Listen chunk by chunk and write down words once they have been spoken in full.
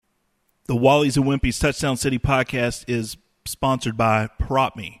The Wally's and Wimpy's Touchdown City podcast is sponsored by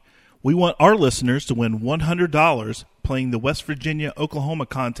Prop Me. We want our listeners to win $100 playing the West Virginia-Oklahoma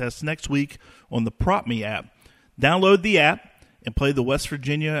contest next week on the Prop Me app. Download the app and play the West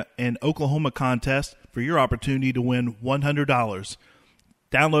Virginia and Oklahoma contest for your opportunity to win $100.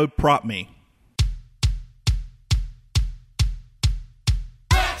 Download Prop Me.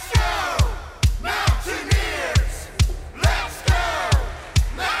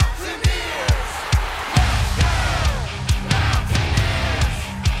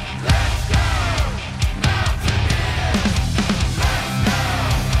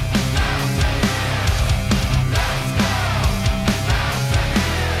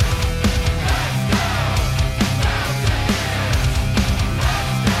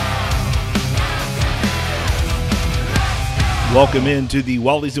 Welcome into the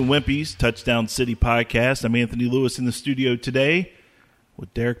Wally's and Wimpy's Touchdown City podcast. I'm Anthony Lewis in the studio today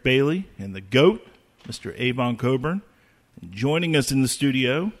with Derek Bailey and the GOAT, Mr. Avon Coburn. And joining us in the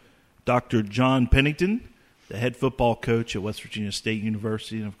studio, Dr. John Pennington, the head football coach at West Virginia State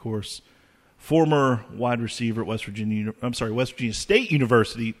University, and of course, former wide receiver at West Virginia State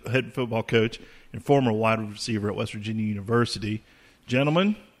University, head football coach, and former wide receiver at West Virginia University.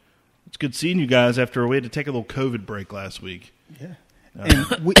 Gentlemen, it's good seeing you guys after we had to take a little COVID break last week. Yeah.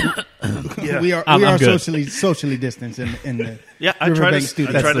 And we are socially distanced in the Riverbank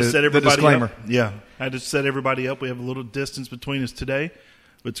studio. I tried to set everybody disclaimer. up. Yeah, I had to set everybody up. We have a little distance between us today,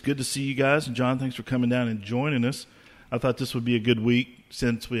 but it's good to see you guys. And John, thanks for coming down and joining us. I thought this would be a good week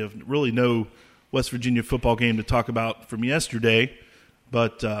since we have really no West Virginia football game to talk about from yesterday,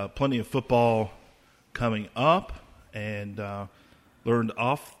 but plenty of football coming up. And learned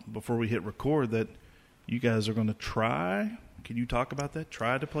off before we hit record that you guys are going to try. Can you talk about that?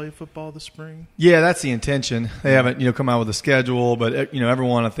 Try to play football this spring? Yeah, that's the intention. They haven't, come out with a schedule, but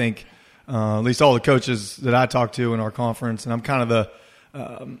everyone, I think, at least all the coaches that I talk to in our conference, and I'm kind of the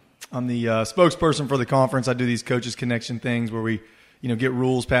spokesperson for the conference. I do these coaches connection things where we, get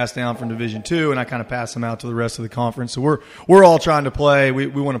rules passed down from Division II, and I kind of pass them out to the rest of the conference. So we're all trying to play. We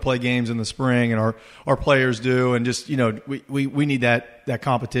want to play games in the spring, and our players do, and just we need that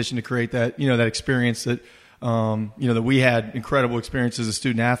competition to create that that experience that. That we had incredible experiences as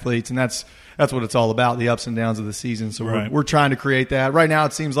student athletes, and that's what it's all about, the ups and downs of the season. So right. we're trying to create that. Right now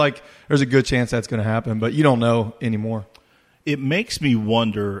it seems like there's a good chance that's going to happen, but you don't know anymore. It makes me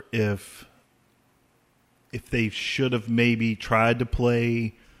wonder if they should have maybe tried to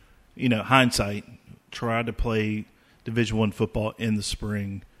play, hindsight, tried to play Division I football in the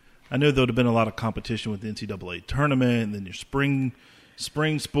spring. I know there would have been a lot of competition with the NCAA tournament and then your spring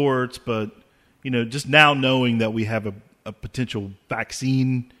sports, but just now knowing that we have a potential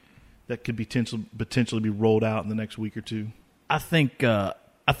vaccine that could potentially be rolled out in the next week or two. I think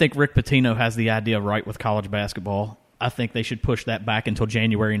Rick Pitino has the idea right with college basketball. I think they should push that back until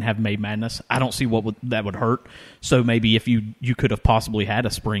January and have May Madness. I don't see that would hurt. So maybe if you could have possibly had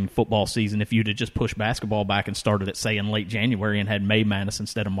a spring football season if you'd have just pushed basketball back and started it, say, in late January and had May Madness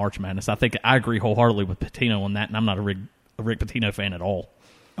instead of March Madness. I think I agree wholeheartedly with Pitino on that, and I'm not a Rick Pitino fan at all.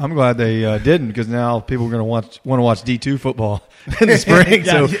 I'm glad they didn't, because now people are going to want to watch D2 football in the spring.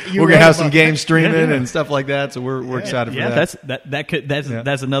 Yeah, so we're going to have some games streaming and stuff like that. So we're excited for that.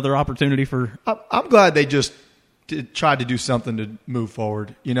 That's another opportunity for. I'm glad they just tried to do something to move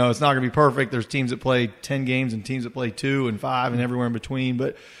forward. It's not going to be perfect. There's teams that play 10 games and teams that play 2 and 5 and everywhere in between.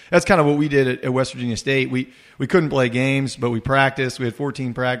 But that's kind of what we did at West Virginia State. We couldn't play games, but we practiced. We had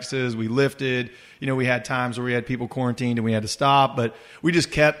 14 practices. We lifted. We had times where we had people quarantined and we had to stop, but we just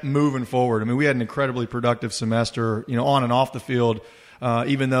kept moving forward. I mean, we had an incredibly productive semester, on and off the field,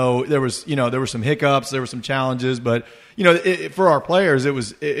 even though there was some hiccups, there were some challenges, but, for our players, it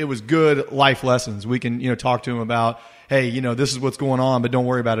was good life lessons. We can, talk to them about, hey, this is what's going on, but don't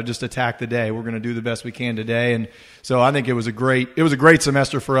worry about it. Just attack the day. We're going to do the best we can today. And so I think it was a great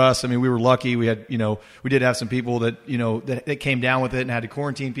semester for us. I mean, we were lucky. We had, we did have some people that, that came down with it and had to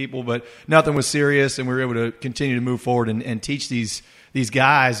quarantine people, but nothing was serious. And we were able to continue to move forward and teach these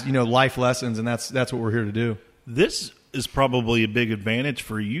guys, life lessons. And that's what we're here to do. This is probably a big advantage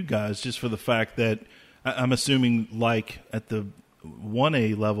for you guys, just for the fact that I'm assuming, like at the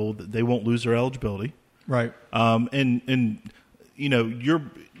 1A level, that they won't lose their eligibility. Right. And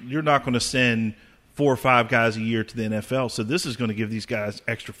you're not going to send 4 or 5 guys a year to the NFL, so this is going to give these guys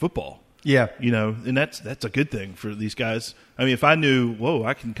extra football. Yeah. And that's a good thing for these guys. I mean, if I knew,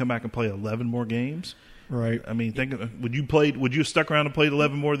 I can come back and play 11 more games. Right. I mean, would you have stuck around and played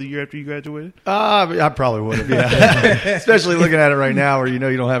 11 more the year after you graduated? I probably would have, yeah. Especially looking at it right now where you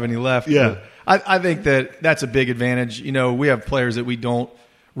don't have any left. Yeah. I think that's a big advantage. We have players that we don't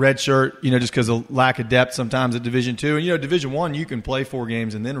redshirt, just because of lack of depth sometimes at Division II. And, Division I, you can play 4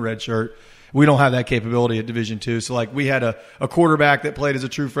 games and then redshirt. We don't have that capability at Division II. So, we had a quarterback that played as a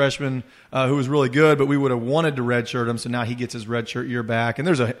true freshman who was really good, but we would have wanted to redshirt him, so now he gets his redshirt year back. And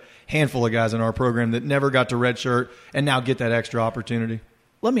there's a handful of guys in our program that never got to redshirt and now get that extra opportunity.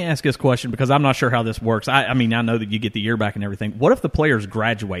 Let me ask this question because I'm not sure how this works. I know that you get the year back and everything. What if the players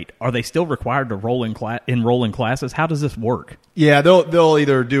graduate? Are they still required to enroll in classes? How does this work? Yeah, they'll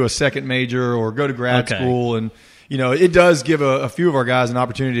either do a second major or go to grad school, and it does give a few of our guys an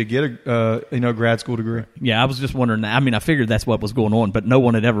opportunity to get a grad school degree. Yeah, I was just wondering. I figured that's what was going on, but no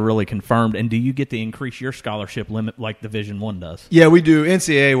one had ever really confirmed. And do you get to increase your scholarship limit like Division I does? Yeah, we do.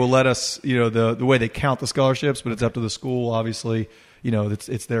 NCAA will let us, the way they count the scholarships, but it's up to the school, obviously.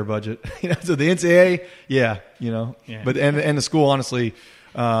 It's their budget. So the NCAA, but and the school, honestly,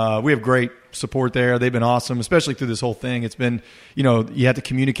 we have great support there. They've been awesome, especially through this whole thing. It's been, you have to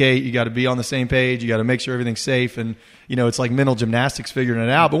communicate. You got to be on the same page. You got to make sure everything's safe. And, it's like mental gymnastics figuring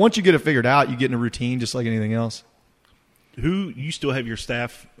it out. But once you get it figured out, you get in a routine just like anything else. You still have your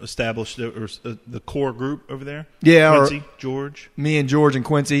staff established, or the core group over there? Yeah. Quincy, George? Me and George and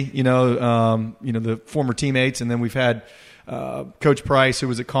Quincy, the former teammates. And then we've had Coach Price, who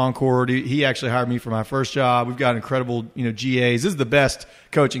was at Concord. He actually hired me for my first job. We've got incredible, GAs. This is the best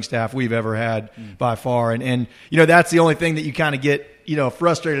coaching staff we've ever had by far. And that's the only thing that you kind of get,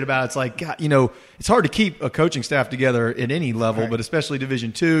 frustrated about. It's like, God, it's hard to keep a coaching staff together at any level, but especially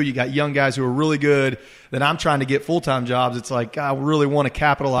Division II. You got young guys who are really good that I'm trying to get full-time jobs. It's like, God, we really want to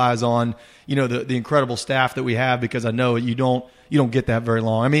capitalize on, the incredible staff that we have, because I know you don't get that very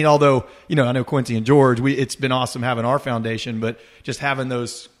long. Although, I know Quincy and George, it's been awesome having our foundation, but just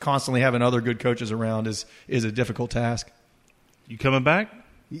constantly having other good coaches around is a difficult task. You coming back?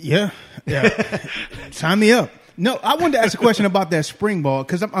 Yeah. Sign me up. No, I wanted to ask a question about that spring ball,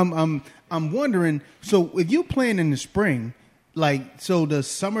 because I'm wondering. So if you playing in the spring, so the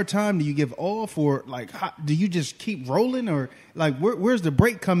summertime, do you give off, or do you just keep rolling, or where's the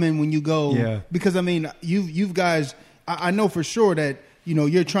break come in when you go? Yeah. Because you guys, I know for sure that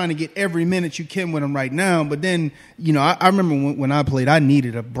you're trying to get every minute you can with them right now. But then I remember when I played, I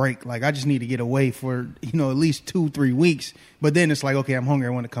needed a break. I just need to get away for at least 2-3 weeks. But then it's like, okay, I'm hungry,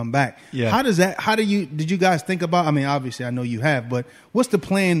 I want to come back. Yeah. Did you guys think about? Obviously I know you have, but what's the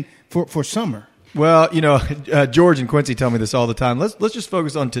plan for summer? Well, George and Quincy tell me this all the time. Let's just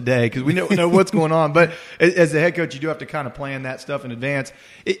focus on today, because we know what's going on. But as the head coach, you do have to kind of plan that stuff in advance.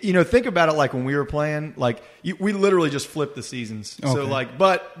 Think about it like when we were playing. We literally just flipped the seasons. Okay. So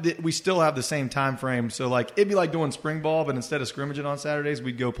but we still have the same time frame. So it'd be like doing spring ball, but instead of scrimmaging on Saturdays,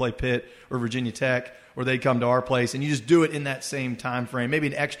 we'd go play Pitt or Virginia Tech, or they'd come to our place, and you just do it in that same time frame, maybe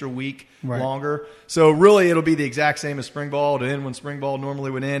an extra week longer. So really, it'll be the exact same as spring ball to end when spring ball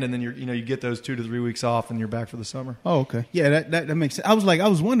normally would end, and then you get those 2 to 3 weeks off, and you're back for the summer. Oh, okay, yeah, that makes sense. I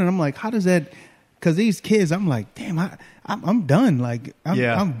was wondering, I'm like, how does that? Because these kids, I'm like, damn, I'm done.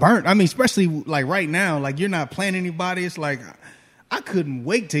 I'm burnt. Especially right now, you're not playing anybody. It's like, I couldn't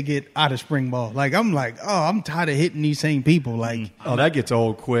wait to get out of spring ball. I'm tired of hitting these same people. That gets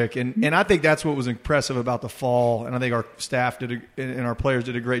old quick. And I think that's what was impressive about the fall. And I think our staff and our players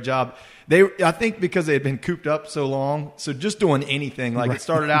did a great job. I think because they had been cooped up so long, so just doing anything. It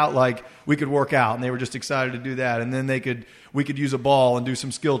started out we could work out, and they were just excited to do that. And then we could use a ball and do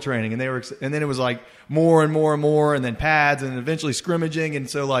some skill training. And then it was more and more and more, and then pads, and eventually scrimmaging. And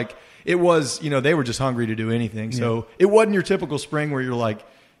so it was, they were just hungry to do anything. So it wasn't your typical spring where you're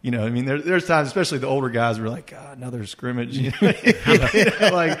there's times, especially the older guys, were like, God, another scrimmage. It's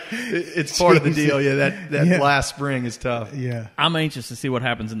part of the deal. Yeah, that last spring is tough. Yeah. I'm anxious to see what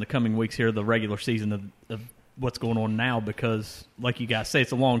happens in the coming weeks here, the regular season of what's going on now, because, like you guys say,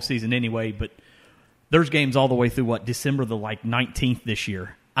 it's a long season anyway, but there's games all the way through, December the 19th this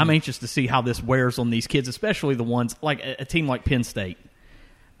year. I'm anxious to see how this wears on these kids, especially the ones, a team like Penn State.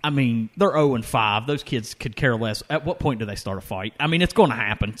 They're 0-5. Those kids could care less. At what point do they start a fight? It's going to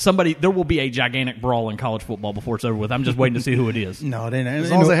happen. There will be a gigantic brawl in college football before it's over with. I'm just waiting to see who it is. No, they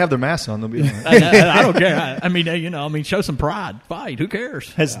as long as they have their masks on, they'll be all right. I don't care. Show some pride. Fight. Who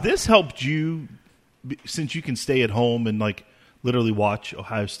cares? Has this helped you, since you can stay at home and literally watch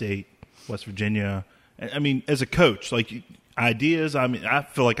Ohio State, West Virginia? As a coach, ideas. I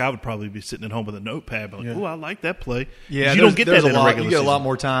feel like I would probably be sitting at home with a notepad, oh, I like that play. Yeah, you don't get that in a regular season. You get a lot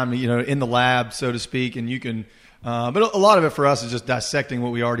more time, in the lab, so to speak, and you can. But a lot of it for us is just dissecting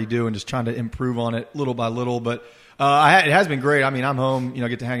what we already do and just trying to improve on it little by little. But it has been great. I'm home. I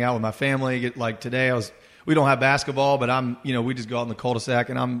get to hang out with my family. Today, we don't have basketball, but we just go out in the cul-de-sac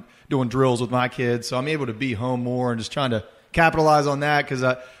and I'm doing drills with my kids, so I'm able to be home more and just trying to capitalize on that because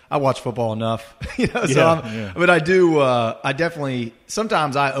I watch football enough, So Yeah, but I do. I definitely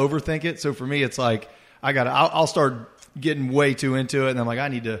sometimes I overthink it. So for me, it's like I'll start getting way too into it, and I'm like, I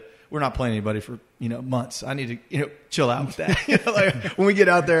need to. We're not playing anybody for months. I need to chill out with that. Like when we get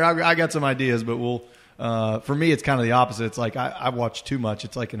out there, I got some ideas, but we'll. For me, it's kind of the opposite. It's like I watch too much.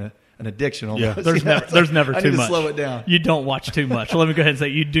 It's like an addiction almost. Yeah. There's never I too need much. to slow it down. You don't watch too much. Let me go ahead and say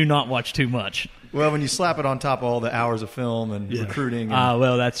you do not watch too much. Well, when you slap it on top of all the hours of film and recruiting, and,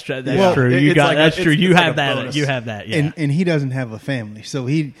 Well, that's true. That's Well, true. it's like That's a- true. it's You like have a that. bonus. You have that. Yeah. And he doesn't have a family, so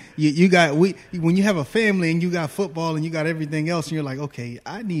when you have a family and you got football and you got everything else, and you're like, okay,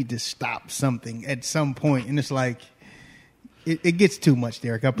 I need to stop something at some point, and it's like it gets too much,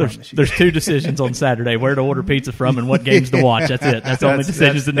 Derek. I promise you. There's two decisions on Saturday: where to order pizza from and what games to watch. That's it. That's the only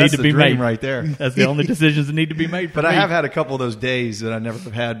decisions that need that's to the be dream made. right there. That's the only decisions that need to be made. For But I me. have had a couple of those days that I never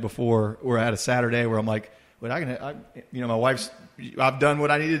have had before, where I had a Saturday where I'm like, "But my wife's. I've done what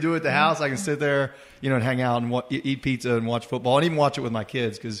I need to do at the house. I can sit there, and hang out and eat pizza and watch football, and even watch it with my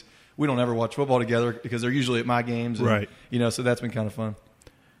kids because we don't ever watch football together because they're usually at my games, and, Right. So that's been kind of fun.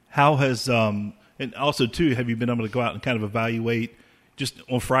 How has and also too, have you been able to go out and kind of evaluate just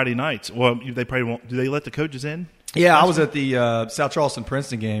on Friday nights? Well, they probably won't. Do they let the coaches in? Yeah, I was at the South Charleston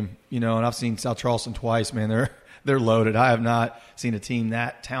Princeton game, and I've seen South Charleston twice. Man, they're loaded. I have not seen a team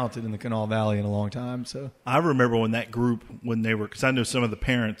that talented in the Kanawha Valley in a long time. So I remember when that group, when they were, because I know some of the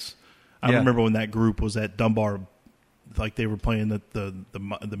parents. I Yeah. remember when that group was at Dunbar, like they were playing at the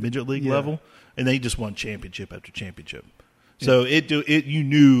midget league Yeah. level, and they just won championship after championship. So you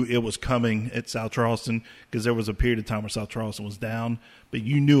knew it was coming at South Charleston because there was a period of time where South Charleston was down, but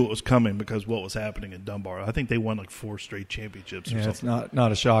you knew it was coming because what was happening at Dunbar. I think they won like 4 straight championships or yeah, it's something.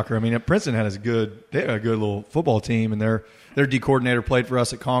 not a shocker. I mean, Princeton had a good little football team, and their D coordinator played for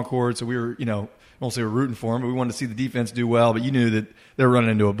us at Concord, so we were mostly we're rooting for him, but we wanted to see the defense do well. But you knew that they're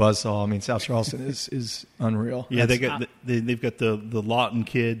running into a buzzsaw. I mean, South Charleston is unreal. Yeah, they've got the Lawton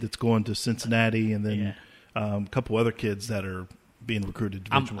kid that's going to Cincinnati, and then a couple other kids that are being recruited.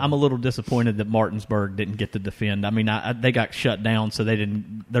 I'm a little disappointed that Martinsburg didn't get to defend. I mean, they got shut down, so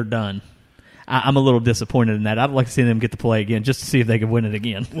they're done. I'm a little disappointed in that. I'd like to see them get to play again just to see if they can win it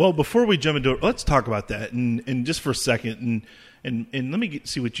again. Well, before we jump into it, let's talk about that and just for a second, and let me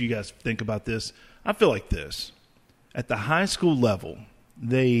see what you guys think about this. I feel like this at the high school level,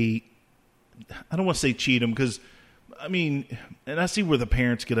 I don't want to say cheat them because. I mean, and I see where the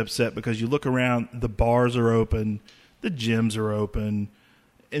parents get upset because you look around, the bars are open, the gyms are open,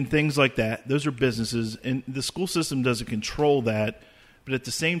 and things like that. Those are businesses, and the school system doesn't control that. But at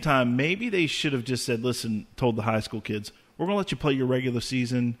the same time, maybe they should have just said, listen, told the high school kids, we're going to let you play your regular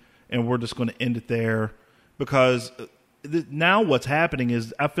season, and we're just going to end it there. Because now what's happening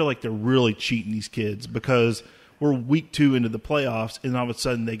is I feel like they're really cheating these kids because we're week 2 into the playoffs, and all of a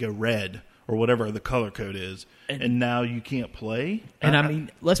sudden they go red or whatever the color code is, and now you can't play. And I mean,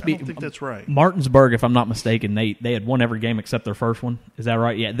 I don't think that's right. Martinsburg, if I'm not mistaken, they had won every game except their first one. Is that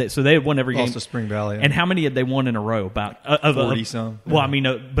right? Yeah. So they had won every game. Lost to Spring Valley. And how many had they won in a row? About 40 some. Well, I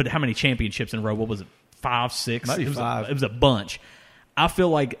mean, but how many championships in a row? What was it? 5, 6? Might be It was 5. It was a bunch. I feel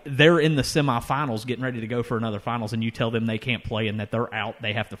like they're in the semifinals, getting ready to go for another finals, and you tell them they can't play and that they're out,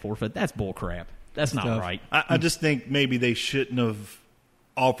 they have to forfeit. That's bull crap. That's not tough. right. I just think maybe they shouldn't have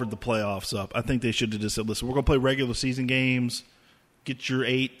offered the playoffs up. I think they should have just said, listen, we're going to play regular season games, get your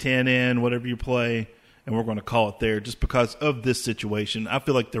 8, 10 in, whatever you play, and we're going to call it there just because of this situation. I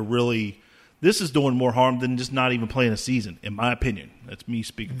feel like this is doing more harm than just not even playing a season, in my opinion. That's me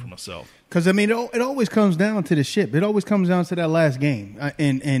speaking for myself. Because, I mean, it always comes down to the ship. It always comes down to that last game.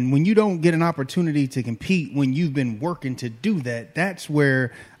 And when you don't get an opportunity to compete when you've been working to do that, that's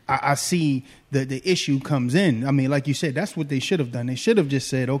where I see the issue comes in. I mean, like you said, that's what they should have done. They should have just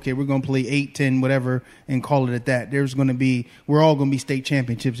said, okay, we're going to play 8, 10, whatever, and call it at that. We're all going to be state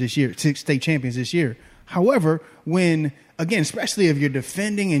champions this year. However, again, especially if you're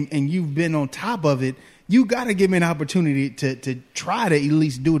defending and you've been on top of it, you got to give me an opportunity to try to at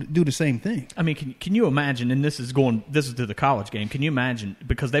least do the same thing. I mean, can you imagine? And this is to the college game. Can you imagine?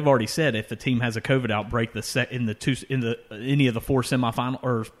 Because they've already said if the team has a COVID outbreak, any of the 4 semifinal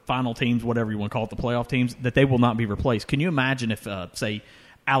or final teams, whatever you want to call it, the playoff teams, that they will not be replaced. Can you imagine if say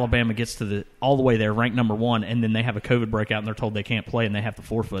Alabama gets to all the way there, ranked number 1, and then they have a COVID breakout and they're told they can't play and they have to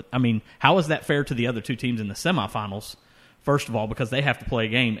forfeit? I mean, how is that fair to the other 2 teams in the semifinals? First of all, because they have to play a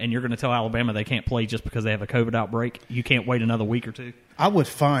game, and you're going to tell Alabama they can't play just because they have a COVID outbreak. You can't wait another week or 2. I would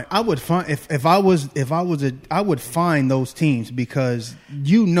find if I would find those teams because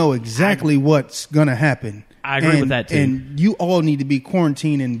you know exactly what's going to happen. I agree with that too. And you all need to be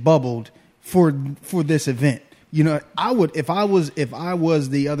quarantined and bubbled for this event You know, I would if I was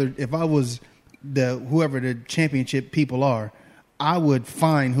whoever the championship people are, I would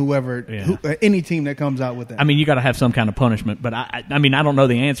fine any team that comes out with that. I mean, you got to have some kind of punishment, but I mean, I don't know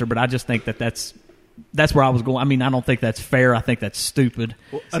the answer, but I just think that's where I was going. I mean, I don't think that's fair. I think that's stupid.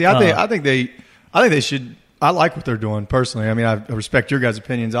 See, I think they should. I like what they're doing personally. I mean, I respect your guys'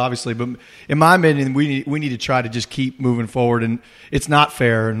 opinions, obviously, but in my opinion, we need to try to just keep moving forward. And it's not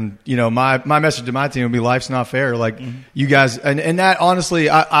fair. And you know, my message to my team would be, life's not fair. Like you guys, and that honestly,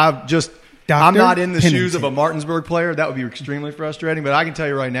 I'm not in the shoes of a Martinsburg player. That would be extremely frustrating. But I can tell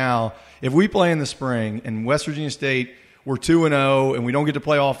you right now, if we play in the spring and West Virginia State, we're 2-0 and we don't get to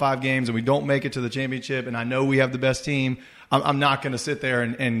play all 5 games and we don't make it to the championship, and I know we have the best team, I'm not going to sit there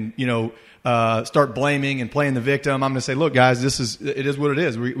and you know, start blaming and playing the victim. I'm going to say, look, guys, it is what it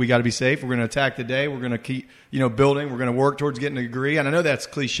is. We got to be safe. We're going to attack the day. We're going to keep, you know, building. We're going to work towards getting a degree. And I know that's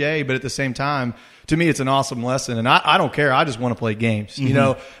cliche, but at the same time, to me, it's an awesome lesson. And I don't care. I just want to play games, you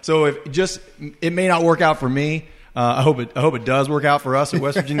know. So it may not work out for me. I hope it does work out for us at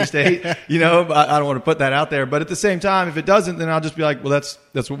West Virginia State. You know, I don't want to put that out there. But at the same time, if it doesn't, then I'll just be like, well,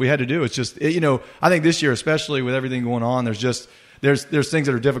 that's what we had to do. It's just, you know, I think this year, especially with everything going on, there's things that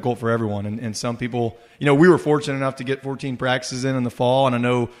are difficult for everyone. And some people, you know, we were fortunate enough to get 14 practices in the fall, and I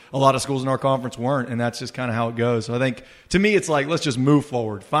know a lot of schools in our conference weren't, and that's just kind of how it goes. So I think, to me, it's like, let's just move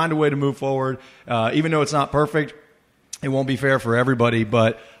forward. Find a way to move forward. Even though it's not perfect, it won't be fair for everybody,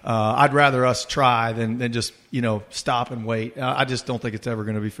 but I'd rather us try than just, you know, stop and wait. I just don't think it's ever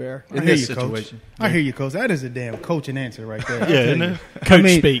going to be fair in this situation. Coach. I hear you, Coach. That is a damn coaching answer right there. Yeah, isn't it? Coach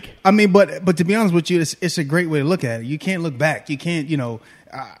speak. I mean, but to be honest with you, it's a great way to look at it. You can't look back. You can't, you know.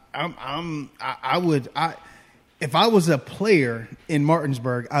 If I was a player in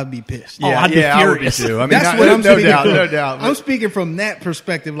Martinsburg, I'd be pissed. I'd be furious. I would be too. I mean, that's what I'm speaking from. No doubt. I'm speaking from that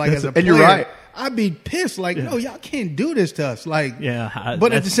perspective, like as a player. And you're right. I'd be pissed. Like, no, y'all can't do this to us. Like,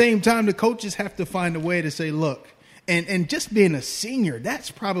 but at the same time, the coaches have to find a way to say, look, and just being a senior,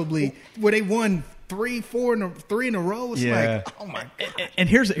 that's probably where they won 3 in a row. It's like, oh my God. And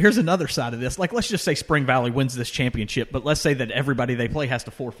here's another side of this. Like, let's just say Spring Valley wins this championship, but let's say that everybody they play has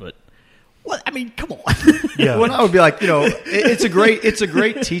to forfeit. What? I mean, come on. Yeah. Well, I would be like, you know, it's a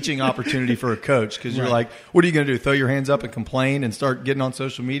great teaching opportunity for a coach, because you're like, what are you going to do? Throw your hands up and complain and start getting on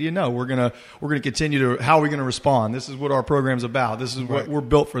social media? No, we're gonna continue to. How are we going to respond? This is what our program's about. This is what we're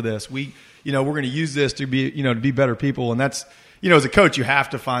built for. This we're going to use this to be better people, and that's, you know, as a coach, you have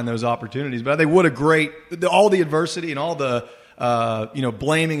to find those opportunities. But I think all the adversity and all the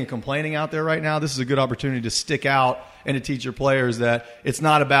blaming and complaining out there right now, this is a good opportunity to stick out and to teach your players that it's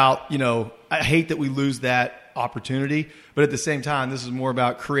not about, you know, I hate that we lose that opportunity, but at the same time, this is more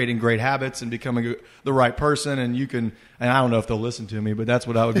about creating great habits and becoming the right person. And and I don't know if they'll listen to me, but that's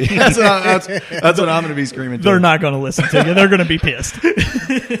what I would be. That's what I'm going to be screaming to. They're not going to listen to you. They're going to be pissed.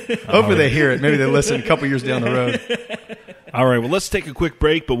 Hopefully they hear it. Maybe they listen a couple years down the road. All right, well, let's take a quick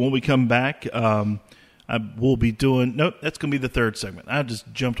break, but when we come back, we'll be doing – nope, that's going to be the third segment. I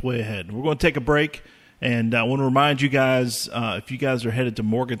just jumped way ahead. We're going to take a break, and I want to remind you guys, if you guys are headed to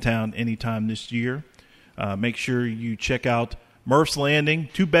Morgantown anytime this year, make sure you check out Murph's Landing,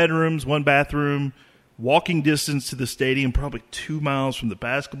 2 bedrooms, 1 bathroom, walking distance to the stadium, probably 2 miles from the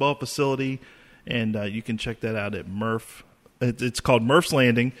basketball facility, and you can check that out at Murph. It's called Murph's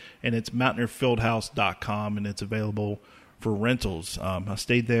Landing, and it's MountaineerFieldhouse.com, and it's available for rentals. I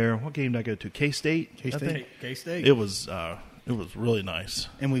stayed there. What game did I go to? K-State? K-State. It was really nice.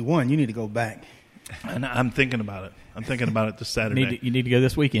 And we won. You need to go back. And I'm thinking about it. This Saturday. You need to go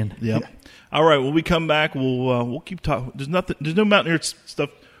this weekend. Yep. All right. When we come back, we'll keep talking. There's no Mountaineer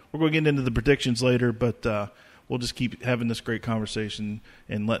stuff. We're going to get into the predictions later, but we'll just keep having this great conversation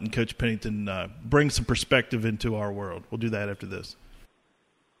and letting Coach Pennington bring some perspective into our world. We'll do that after this.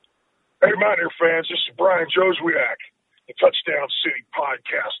 Hey, Mountaineer fans, this is Brian Joswiak. The Touchdown City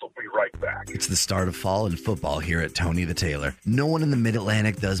Podcast will be right back. It's the start of fall in football here at Tony the Tailor. No one in the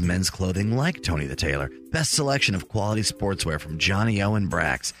Mid-Atlantic does men's clothing like Tony the Tailor. Best selection of quality sportswear from Johnny O and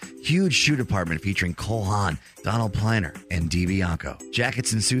Brax. Huge shoe department featuring Cole Haan, Donald Pliner, and Dee Bianco.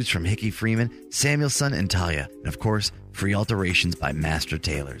 Jackets and suits from Hickey Freeman, Samuelson, and Talia. And of course, free alterations by Master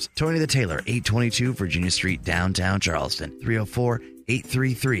Tailors. Tony the Tailor, 822 Virginia Street, downtown Charleston.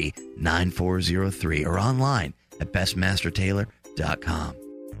 304-833-9403 or online at bestmastertailor.com.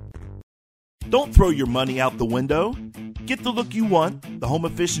 Don't throw your money out the window. Get the look you want, the home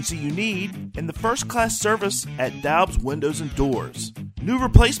efficiency you need, and the first-class service at Daub's Windows and Doors. New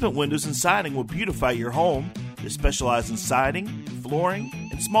replacement windows and siding will beautify your home. They specialize in siding, flooring,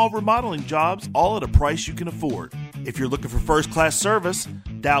 and small remodeling jobs, all at a price you can afford. If you're looking for first-class service,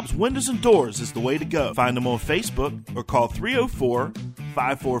 Daub's Windows and Doors is the way to go. Find them on Facebook or call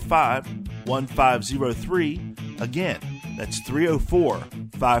 304-545-1503. Again, that's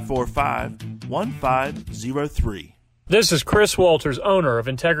 304-545-1503. This is Chris Walters, owner of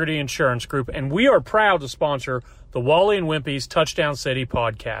Integrity Insurance Group, and we are proud to sponsor the Wally and Wimpy's Touchdown City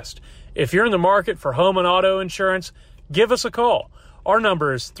podcast. If you're in the market for home and auto insurance, give us a call. Our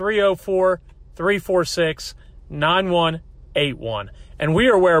number is 304-346-9181, and we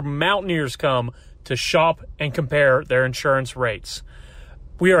are where Mountaineers come to shop and compare their insurance rates.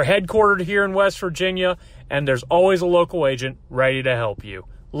 We are headquartered here in West Virginia, and there's always a local agent ready to help you.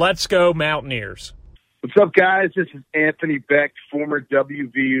 Let's go Mountaineers. What's up, guys? This is Anthony Beck, former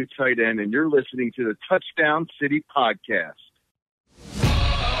WVU tight end, and you're listening to the Touchdown City podcast.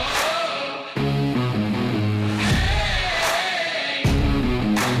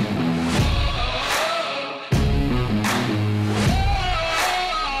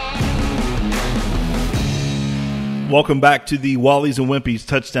 Welcome back to the Wallies and Wimpy's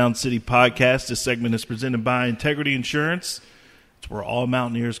Touchdown City podcast. This segment is presented by Integrity Insurance. It's where all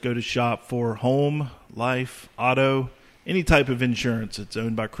Mountaineers go to shop for home, life, auto, any type of insurance. It's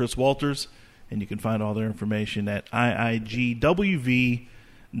owned by Chris Walters, and you can find all their information at iigwv.com.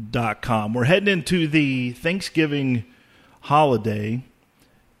 We're heading into the Thanksgiving holiday,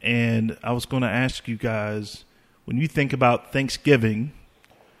 and I was going to ask you guys, when you think about Thanksgiving,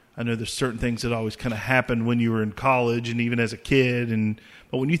 I know there's certain things that always kind of happened when you were in college and even as a kid,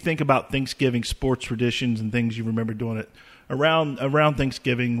 but when you think about Thanksgiving sports traditions and things you remember doing it around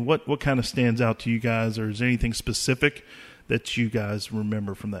Thanksgiving, what kind of stands out to you guys, or is there anything specific that you guys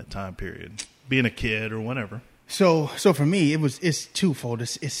remember from that time period, being a kid or whatever? So for me, it's twofold.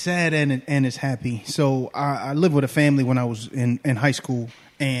 It's sad and it's happy. So I lived with a family when I was in high school,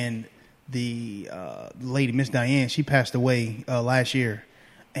 and the lady, Miss Diane, she passed away last year.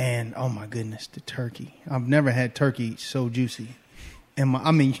 And, oh, my goodness, the turkey. I've never had turkey so juicy. And,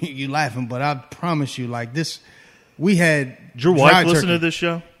 you laughing, but I promise you, like this, we had Did your wife listen to this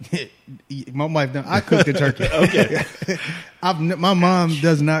show? My wife done. I cooked the turkey. Okay. My mom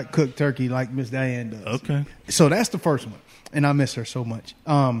does not cook turkey like Miss Diane does. Okay. So that's the first one, and I miss her so much.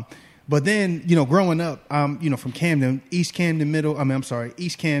 But then, growing up, from Camden, East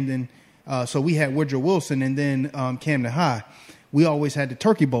Camden. So we had Woodrow Wilson and then Camden High. We always had the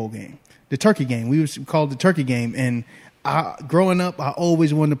turkey game. We used to call it the turkey game. And growing up, I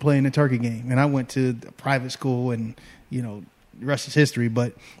always wanted to play in the turkey game. And I went to a private school, and, the rest is history.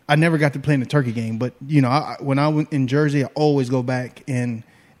 But I never got to play in the turkey game. But, when I went in Jersey, I always go back. And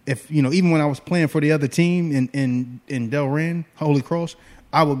if, even when I was playing for the other team in Delran, Holy Cross,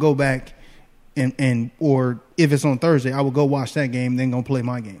 I would go back or if it's on Thursday, I would go watch that game, then go play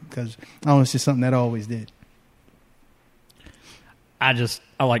my game. Because it's just something that I always did. I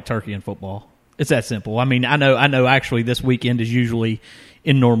like turkey and football. It's that simple. I know actually this weekend is usually,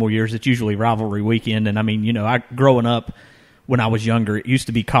 in normal years, it's usually rivalry weekend. And growing up when I was younger, it used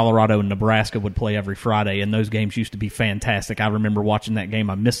to be Colorado and Nebraska would play every Friday, and those games used to be fantastic. I remember watching that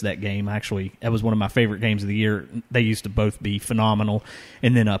game. I missed that game, actually. That was one of my favorite games of the year. They used to both be phenomenal.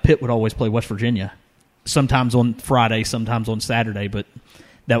 And then Pitt would always play West Virginia, sometimes on Friday, sometimes on Saturday, but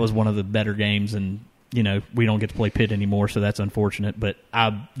that was one of the better games. And we don't get to play Pitt anymore, so that's unfortunate. But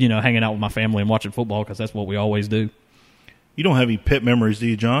hanging out with my family and watching football, because that's what we always do. You don't have any Pitt memories, do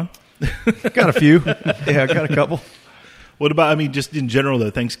you, John? Got a few. Yeah, I got a couple. What about, just in general, though,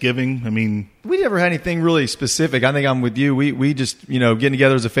 Thanksgiving? We never had anything really specific. I think I'm with you. We just, getting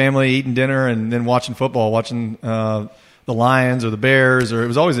together as a family, eating dinner, and then watching football, watching the Lions or the Bears, or it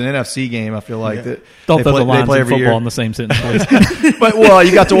was always an NFC game. I feel like that. Don't throw the Lions and football in the same sentence, please. But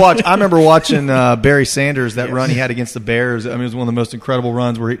you got to watch. I remember watching Barry Sanders, that run he had against the Bears. It was one of the most incredible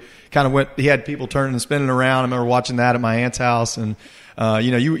runs where he kind of went. He had people turning and spinning around. I remember watching that at my aunt's house, and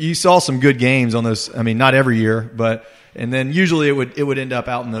you saw some good games on those. Not every year, but and then usually it would end up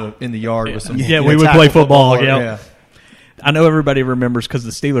out in the yard with some. Yeah, we would play football. Yeah. I know everybody remembers, because the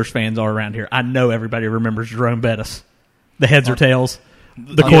Steelers fans are around here. I know everybody remembers Jerome Bettis. The heads or tails,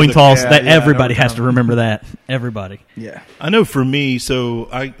 the coin toss. Everybody has to remember that. Everybody. Yeah, I know. For me, so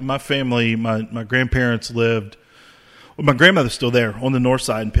my family, my grandparents lived. Well, my grandmother's still there on the north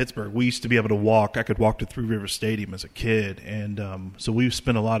side in Pittsburgh. We used to be able to walk. I could walk to Three River Stadium as a kid, and so we've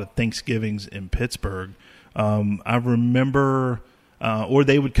spent a lot of Thanksgivings in Pittsburgh. I remember, or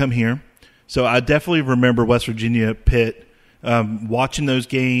they would come here. So I definitely remember West Virginia, Pitt. Watching those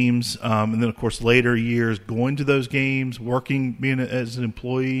games, and then, of course, later years going to those games, being as an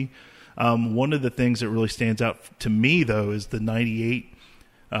employee. One of the things that really stands out to me, though, is the 98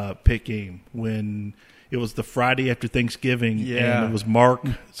 Pitt game when It was the Friday after Thanksgiving, Yeah. and it was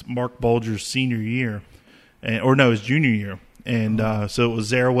Mark Bulger's senior year, his junior year, and so it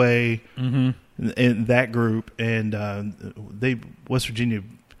was Zaraway and that group, and West Virginia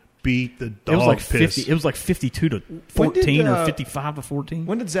beat the dog It was like piss. 50. It was like 52 to 14 or 55 to 14.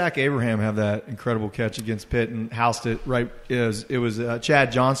 When did Zach Abraham have that incredible catch against Pitt and housed it right? It was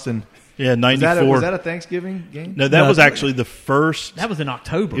Chad Johnston. Yeah, 94. Was that a Thanksgiving game? No, that was actually the first. That was in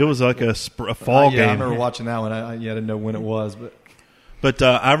October. It was like a fall game. I remember watching that one. I didn't know when it was, But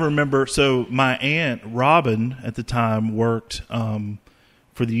I remember, so my aunt, Robin, at the time worked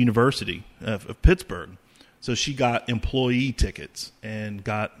for the University of Pittsburgh. So she got employee tickets and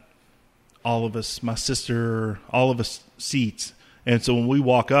got all of us, my sister, all of us seats. And so when we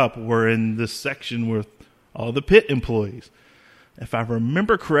walk up, we're in this section with all the Pitt employees. If I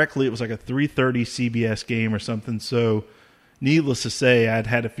remember correctly, it was like a 3:30 CBS game or something. So needless to say, I'd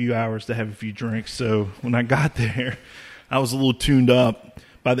had a few hours to have a few drinks. So when I got there, I was a little tuned up.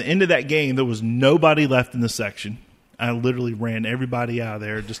 By the end of that game, there was nobody left in the section. I literally ran everybody out of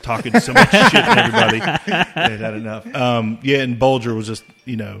there, just talking so much shit to everybody. they'd had enough. And Bulger was just,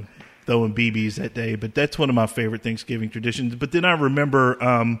 throwing BBs that day. But that's one of my favorite Thanksgiving traditions. But then I remember,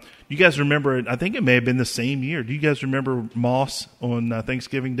 you guys remember, I think it may have been the same year. Do you guys remember Moss on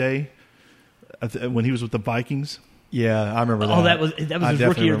Thanksgiving Day when he was with the Vikings? Yeah, I remember that. Oh, that was his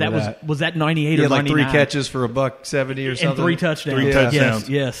rookie year. Was that 98 he or had like 99? 3 catches for $170 or something. And 3 touchdowns. 3 touchdowns.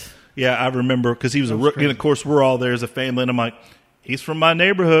 Yes. Yeah, I remember because he was a rookie. And, of course, we're all there as a family. And I'm like, he's from my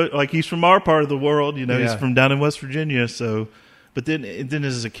neighborhood. Like, he's from our part of the world. He's from down in West Virginia. So, but then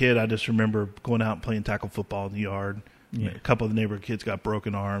as a kid, I just remember going out and playing tackle football in the yard. Yeah. A couple of the neighborhood kids got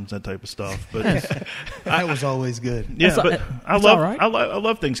broken arms, that type of stuff. But that was always good. Yeah, but I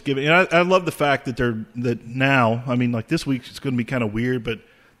love Thanksgiving, and I love the fact that now. I mean, like this week it's going to be kind of weird, but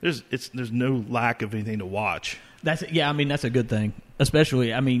there's no lack of anything to watch. That's a good thing,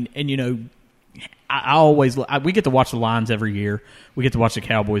 especially. I mean, and we get to watch the Lions every year. We get to watch the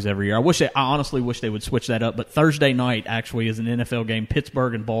Cowboys every year. I honestly wish they would switch that up. But Thursday night actually is an NFL game,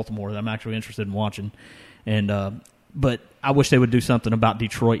 Pittsburgh and Baltimore, that I'm actually interested in watching, and. But I wish they would do something about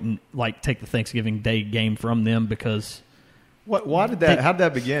Detroit and take the Thanksgiving Day game from them because. Why did that? How did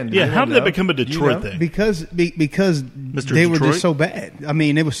that begin? How did that become a Detroit thing? Because they were just so bad. I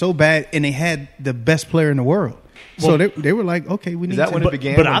mean, they were so bad, and they had the best player in the world. So they were like, okay, we need. Is that to. when it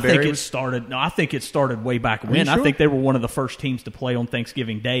began? But I think it started. No, I think it started way back when. Sure? I think they were one of the first teams to play on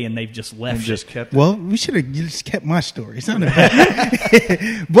Thanksgiving Day, and they've just left. And just kept. Well, we should have just kept my story. It's not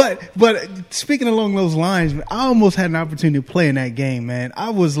bad. but speaking along those lines, I almost had an opportunity to play in that game. Man, I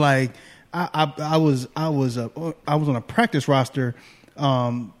was like, I was on a practice roster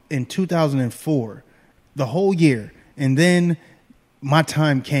in 2004, the whole year, and then my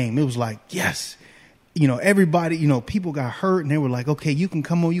time came. It was like, yes. Everybody, people got hurt, and they were like, okay, you can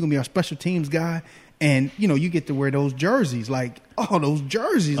come on, you're going to be our special teams guy. And, you get to wear those jerseys. Like, those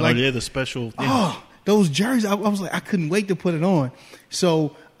jerseys. Oh, yeah, the special. Yeah. Oh, those jerseys. I was like, I couldn't wait to put it on.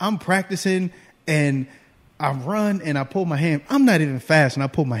 So I'm practicing, and I run, and I pull my ham. I'm not even fast, and I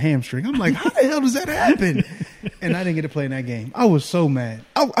pull my hamstring. I'm like, how the hell does that happen? And I didn't get to play in that game. I was so mad.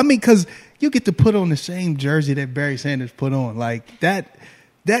 I mean, because you get to put on the same jersey that Barry Sanders put on. Like, that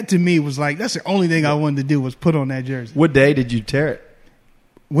to me was like, that's the only thing I wanted to do was put on that jersey. What day did you tear it?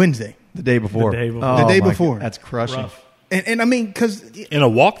 Wednesday. The day before. The day before. The day before. That's crushing. Rough. And I mean, because in a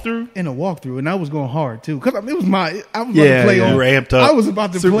walkthrough, and I was going hard too, because it was I was about to play on. You were amped up. I was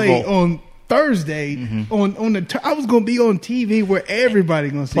about to Super play Bowl. on Thursday on the. I was going to be on TV where everybody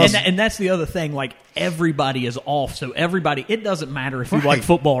going to see. And that's the other thing. Like everybody is off, so everybody. It doesn't matter if you Right. like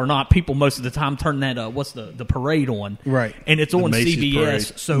football or not. People most of the time turn that what's the parade on, Right. And it's on Macy's CBS,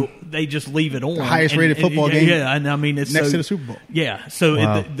 parade. so they just leave it on. The highest rated football game. Yeah, and I mean it's next so- to the Super Bowl. Yeah, so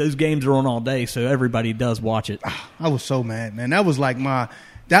Wow. those games are on all day, so everybody does watch it. I was so mad, man. That was like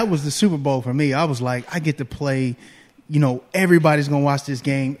that was the Super Bowl for me. I was like, I get to play. Everybody's going to watch this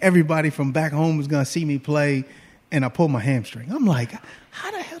game. Everybody from back home is going to see me play, and I pulled my hamstring. I'm like, how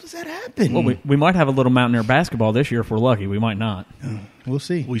the hell does that happen? Well, we might have a little Mountaineer basketball this year if we're lucky. We might not. We'll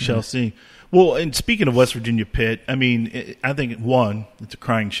see. we shall see. Well, and speaking of West Virginia Pitt, I mean, I think it's a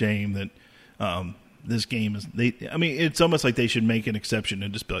crying shame that this game is. It's almost like they should make an exception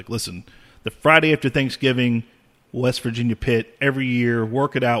and just be like, listen, the Friday after Thanksgiving, West Virginia Pitt every year,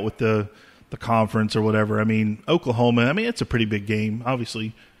 work it out with the conference or whatever. I mean, Oklahoma, it's a pretty big game.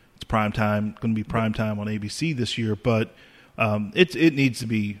 Obviously, it's prime time, going to be prime time on ABC this year, but it needs to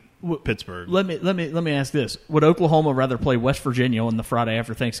be Pittsburgh. Let me ask this: would Oklahoma rather play West Virginia on the Friday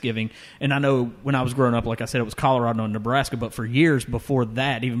after Thanksgiving? And I know when I was growing up, like I said, it was Colorado and Nebraska. But for years before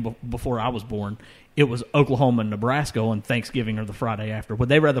that, even before I was born, it was Oklahoma and Nebraska on Thanksgiving or the Friday after. Would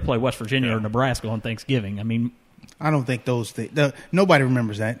they rather play West Virginia or Nebraska on Thanksgiving? I mean, I don't think those things. Nobody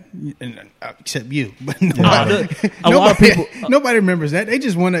remembers that, except you. But a lot of people. Nobody remembers that. They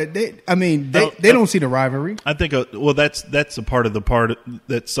just want to. They don't see the rivalry. I think. That's a part of the part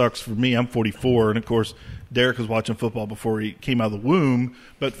that sucks for me. I'm 44, and of course, Derek was watching football before he came out of the womb.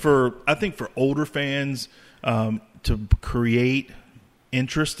 But I think for older fans to create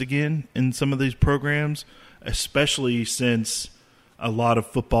interest again in some of these programs, especially since a lot of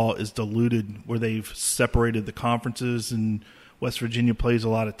football is diluted, where they've separated the conferences, and West Virginia plays a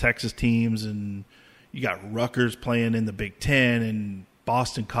lot of Texas teams, and you got Rutgers playing in the Big Ten, and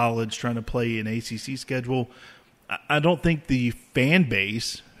Boston College trying to play an ACC schedule. I don't think the fan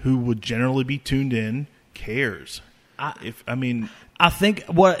base, who would generally be tuned in, cares. I think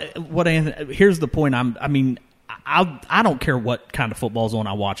what Anthony, here's the point. I don't care what kind of football's on.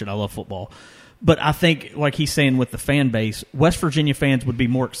 I watch it. I love football. But I think, like he's saying with the fan base, West Virginia fans would be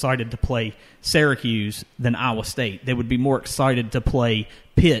more excited to play Syracuse than Iowa State. They would be more excited to play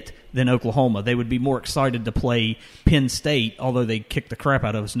Pitt than Oklahoma. They would be more excited to play Penn State, although they kicked the crap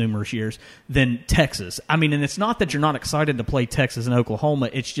out of us numerous years, than Texas. I mean, and it's not that you're not excited to play Texas and Oklahoma.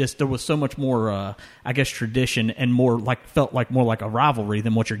 It's just there was so much more, tradition and felt more like a rivalry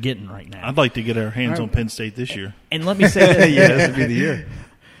than what you're getting right now. I'd like to get our hands on Penn State this year. And let me say that. Yeah, this would be the year.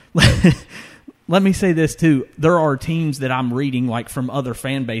 Let me say this too. There are teams that I'm reading from other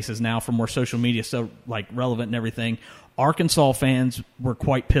fan bases now, from where social media is so relevant and everything. Arkansas fans were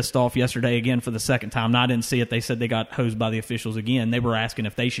quite pissed off yesterday again for the second time. Now, I didn't see it. They said they got hosed by the officials again. They were asking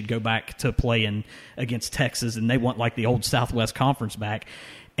if they should go back to playing against Texas, and they want the old Southwest Conference back.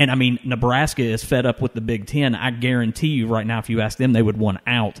 And I mean, Nebraska is fed up with the Big Ten. I guarantee you right now, if you ask them, they would want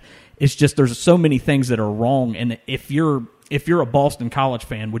out. It's just there's so many things that are wrong, and if you're a Boston College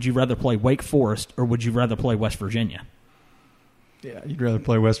fan, would you rather play Wake Forest or would you rather play West Virginia? Yeah, you'd rather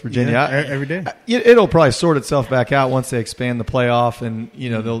play West Virginia every day. It'll probably sort itself back out once they expand the playoff, and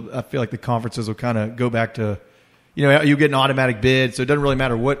I feel like the conferences will kind of go back to, you get an automatic bid, so it doesn't really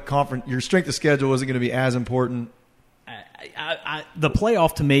matter what conference. Your strength of schedule isn't going to be as important. The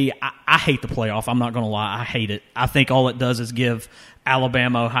playoff, to me, I hate the playoff. I'm not going to lie. I hate it. I think all it does is give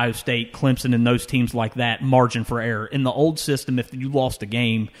Alabama, Ohio State, Clemson, and those teams like that margin for error. In the old system, if you lost a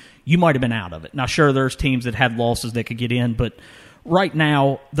game, you might have been out of it. Now, sure, there's teams that had losses that could get in, but right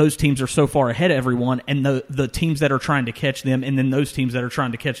now, those teams are so far ahead of everyone, and the teams that are trying to catch them, and then those teams that are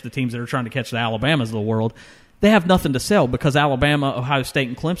trying to catch the teams that are trying to catch the Alabamas of the world, they have nothing to sell, because Alabama, Ohio State,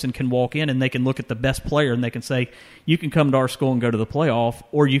 and Clemson can walk in and they can look at the best player and they can say, you can come to our school and go to the playoff,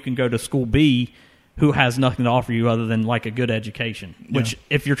 or you can go to school B who has nothing to offer you other than a good education, which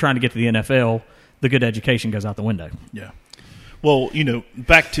if you're trying to get to the NFL, the good education goes out the window. Yeah. Well,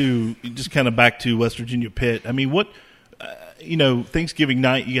 back to West Virginia Pitt. I mean, what Thanksgiving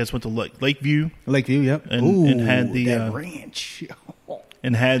night, you guys went to Lakeview. Lakeview, yep. And had the that ranch.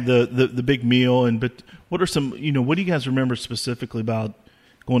 And had the big meal. But what are some, what do you guys remember specifically about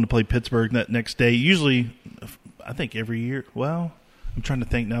going to play Pittsburgh that next day? Usually, I think every year. Well, I'm trying to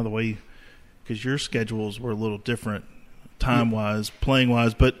think now because your schedules were a little different time-wise,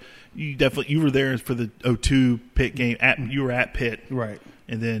 playing-wise, but you were there for the 0-2 Pitt game. You were at Pitt. Right.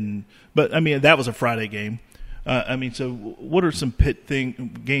 And then, but I mean, that was a Friday game. So what are some Pitt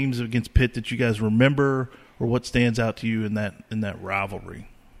games against Pitt that you guys remember, or what stands out to you in that rivalry?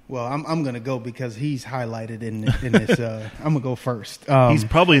 Well, I'm going to go because he's highlighted in this. I'm going to go first. He's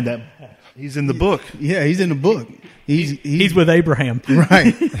probably in that. He's in the book. Yeah, he's in the book. He's with Abraham,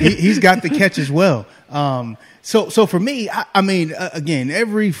 right? He's got the catch as well. So for me, I mean, again,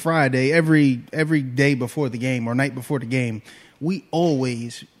 every Friday, every day before the game or night before the game, we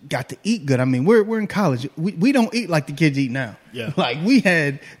always got to eat good. I mean, we're in college. We don't eat like the kids eat now. Yeah.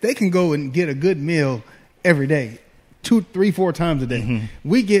 They can go and get a good meal every day, 2, 3, 4 times a day. Mm-hmm.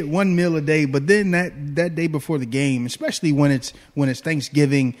 We get one meal a day, but then that day before the game, especially when it's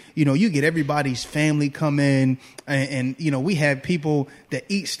Thanksgiving, you get everybody's family come in, and we have people that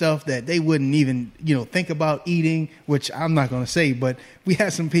eat stuff that they wouldn't even think about eating, which I'm not going to say, but we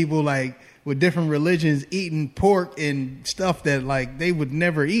had some people with different religions eating pork and stuff that they would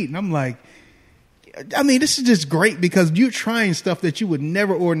never eat, and I'm like, I mean, this is just great because you're trying stuff that you would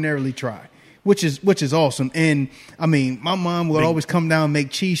never ordinarily try. Which is awesome. And I mean, my mom would always come down and make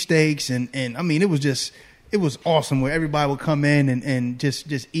cheesesteaks, and I mean, it was awesome where everybody would come in and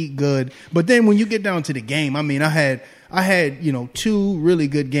just eat good. But then when you get down to the game, I mean, I had I had, two really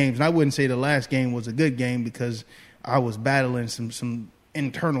good games. And I wouldn't say the last game was a good game because I was battling some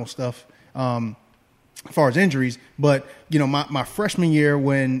internal stuff as far as injuries. But, my freshman year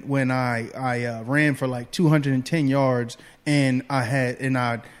when I ran for like 210 yards and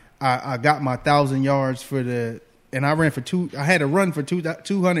I got my 1,000 yards and I ran I had to run for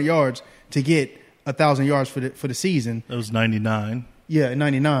 200 yards to get 1,000 yards for the season. That was 99. Yeah,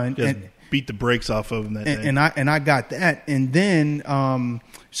 99. Just beat the brakes off of him that day. And I got that. And then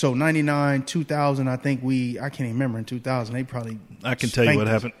so 99, 2000, I think I can't even remember in 2000. They probably I can tell you what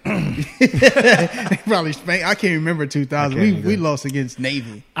happened. They probably spanked. I can't remember 2000. We lost against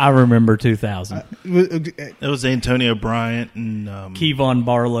Navy. I remember 2000. It was Antonio Bryant and Kevon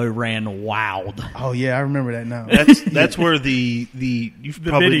Barlow ran wild. Oh yeah, I remember that now. That's where the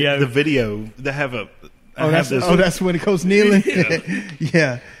video they have a. That's when it goes kneeling.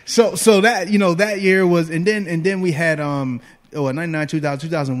 Yeah. So that that year was, and then we had 99, 2000,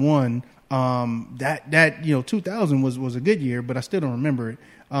 2001. That 2000 was a good year, but I still don't remember it.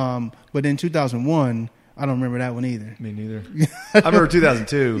 But in 2001, I don't remember that one either. Me neither. I remember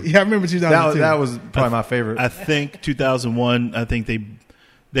 2002. Yeah, I remember 2002. That was probably my favorite. I think 2001. I think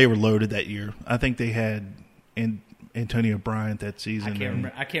they were loaded that year. I think they had Antonio Bryant that season.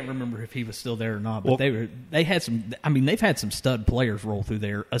 I can't remember if he was still there or not, but they had some. I mean, they've had some stud players roll through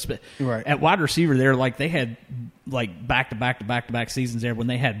there. Right. At wide receiver, there they had back to back seasons there when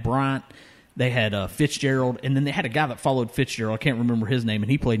they had Bryant, they had Fitzgerald, and then they had a guy that followed Fitzgerald. I can't remember his name,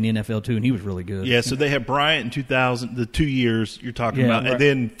 and he played in the NFL too, and he was really good. Yeah, so they had Bryant in 2000, the 2 years you're talking about, right. And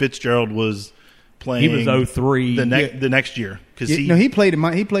then Fitzgerald was playing. He was 03 the next year because he played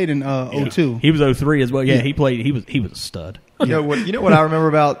in 02. He was 03 as well. Yeah, he played. He was a stud. You know what I remember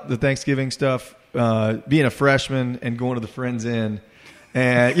about the Thanksgiving stuff? Being a freshman and going to the Friends Inn.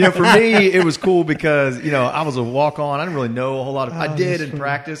 And, for me, it was cool because, I was a walk-on. I didn't really know a whole lot I did in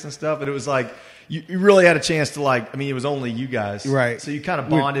practice and stuff, but it was like you really had a chance to it was only you guys. Right. So you kind of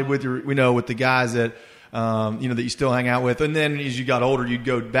bonded with with the guys that, that you still hang out with. And then as you got older, you'd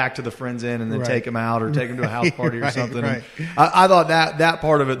go back to the Friends Inn and then take them out or take them to a house party or something. Right. And I thought that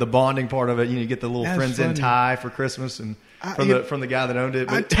part of it, the bonding part of it, you get the little Friends Inn tie for Christmas and from the guy that owned it.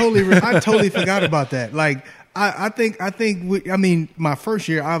 But I totally forgot about that. I think my first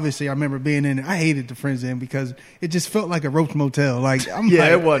year, obviously, I remember being in it. I hated the Friends Inn because it just felt like a roach motel.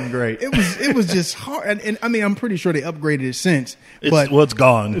 It wasn't great. It was just hard. And I'm pretty sure they upgraded it since. It's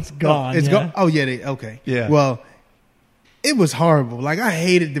gone. It's gone. It's gone. Oh yeah, okay. Yeah. Well, it was horrible. I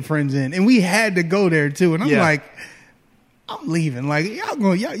hated the Friends Inn, and we had to go there too. And I'm like, I'm leaving.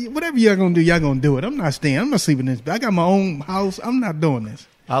 Whatever y'all gonna do, y'all gonna do it. I'm not staying. I'm not sleeping in this. I got my own house. I'm not doing this.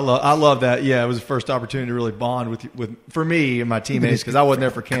 I love that. Yeah, it was the first opportunity to really bond with for me and my teammates because I wasn't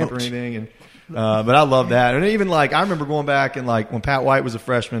there for camp or anything. And but I love that. And even I remember going back and when Pat White was a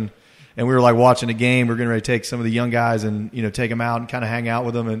freshman and we were watching a game, we were getting ready to take some of the young guys and take them out and kind of hang out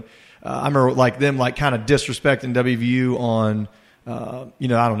with them. And I remember them kind of disrespecting WVU on I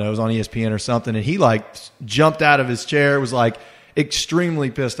don't know, it was on ESPN or something, and he jumped out of his chair, was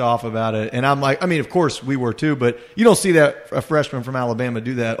extremely pissed off about it. And I'm like, of course we were too, but you don't see that a freshman from Alabama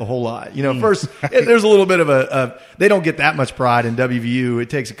do that a whole lot. First there's a little bit of they don't get that much pride in WVU. It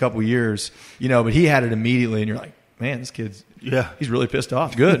takes a couple years, but he had it immediately, and you're like, man, this kid's he's really pissed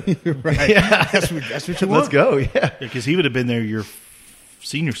off. Good, right? Yeah, that's what you want. Let's go. Yeah, because he would have been there your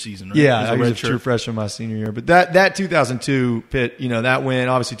senior season, right? Yeah, I was a true freshman my senior year. But that 2002 Pitt, that win,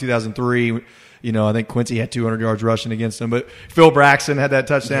 obviously 2003. I think Quincy had 200 yards rushing against him, but Phil Braxton had that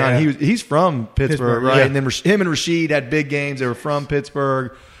touchdown. Yeah. He's from Pittsburgh, right? Yeah. And then him and Rashid had big games. They were from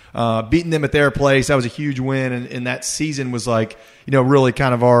Pittsburgh, beating them at their place. That was a huge win, and that season was really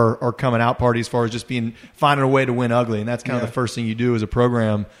kind of our coming out party as far as just finding a way to win ugly, and that's kind of the first thing you do as a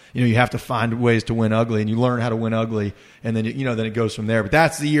program. You have to find ways to win ugly, and you learn how to win ugly, and then then it goes from there. But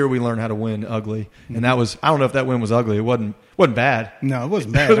that's the year we learned how to win ugly, and that was, I don't know if that win was ugly. It wasn't bad. No, it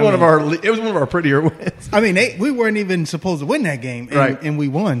wasn't bad. It was one of our prettier wins. We weren't even supposed to win that game, and, right? And we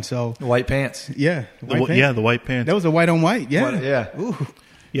won. So the white pants, yeah, the white pants. That was a white on white, yeah, yeah. Ooh.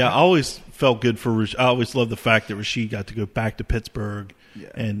 Yeah, I always felt good for Rashid. I always loved the fact that Rashid got to go back to Pittsburgh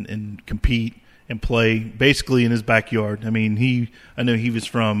and compete and play basically in his backyard. I know he was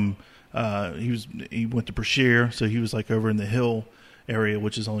from he went to Brashear, so he was over in the Hill area,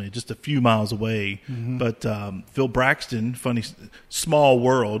 which is only just a few miles away. Mm-hmm. But Phil Braxton, funny small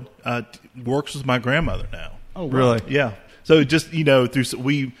world, works with my grandmother now. Oh, wow. Really? Yeah. So just through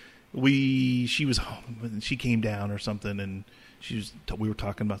she came down or something, and we were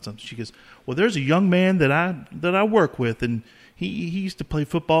talking about something. She goes, well, there's a young man that I work with, and he used to play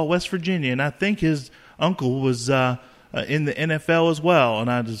football at West Virginia, and I think his uncle was in the NFL as well.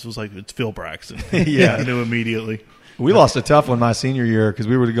 And I just was like, it's Phil Braxton. Yeah. I knew immediately. We lost a tough one my senior year because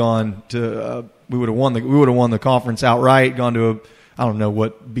we would have gone to we would have won the conference outright, gone to I don't know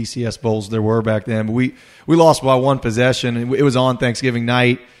what BCS bowls there were back then, but we lost by one possession, and it was on Thanksgiving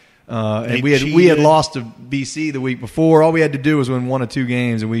night. And we had lost to BC the week before. All we had to do was win 1 or 2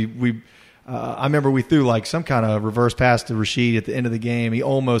 games, and I remember we threw like some kind of reverse pass to Rashid at the end of the game. He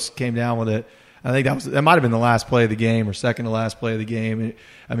almost came down with it. I think that might have been the last play of the game or second to last play of the game.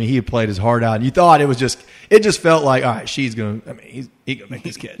 I mean, he had played his heart out, and you thought it just felt like, all right, he's going to make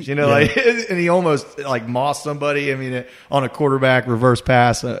this catch, like, and he almost like mossed somebody. I mean, on a quarterback reverse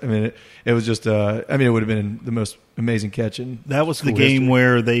pass. I mean, it was just, it would have been the most amazing catch in that was the game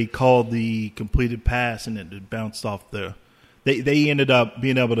where they called the completed pass and it bounced off the. They ended up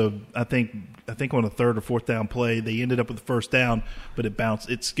being able to, I think on a third or fourth down play, they ended up with the first down, but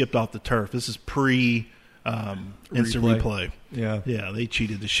it skipped off the turf. This is instant replay. Yeah, they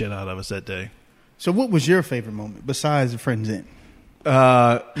cheated the shit out of us that day. So, what was your favorite moment besides the Friends Inn?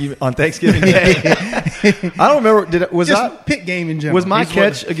 On Thanksgiving Day, I don't remember. Was that Pitt game in general? Was my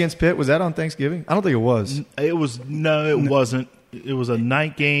catch against Pitt? Was that on Thanksgiving? I don't think it was. It wasn't. It was a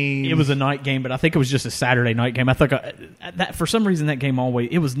night game. It was a night game, but I think it was just a Saturday night game. I think that for some reason that game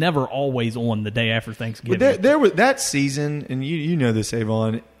it was never always on the day after Thanksgiving. But there was that season, and you know this,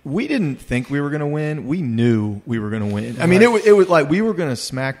 Avon. We didn't think we were going to win. We knew we were going to win. I mean, it was like we were going to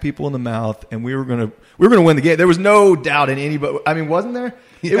smack people in the mouth, and we were going to win the game. There was no doubt in anybody. I mean, wasn't there?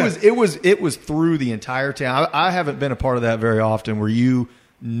 Yeah. It was through the entire town. I haven't been a part of that very often, where you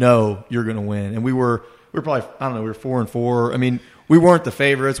know you're going to win, and we were probably, I don't know, we were 4-4. I mean, we weren't the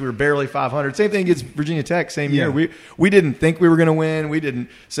favorites. We were barely 500. Same thing against Virginia Tech, same year. We didn't think we were going to win. We didn't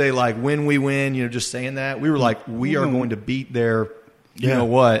say, like, when we win, just saying that. We were like, we are going to beat their, you know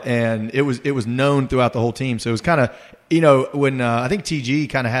what. And it was known throughout the whole team. So it was kind of, when I think TG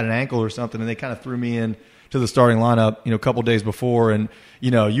kind of had an ankle or something, and they kind of threw me in to the starting lineup, a couple days before. And,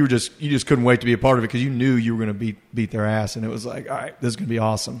 you just couldn't wait to be a part of it because you knew you were going to beat their ass. And it was like, all right, this is going to be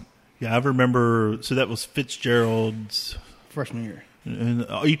awesome. Yeah, I remember. So that was Fitzgerald's freshman year. And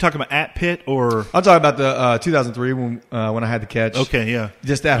are you talking about at Pitt or? I'm talking about the 2003 when I had the catch. Okay, yeah.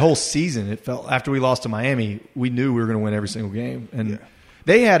 Just that whole season, it felt after we lost to Miami, we knew we were going to win every single game. And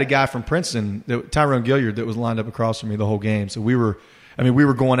they had a guy from Princeton, Tyrone Gilliard, that was lined up across from me the whole game. So we were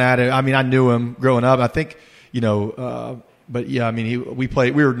going at it. I mean, I knew him growing up. I think, but yeah, I mean, we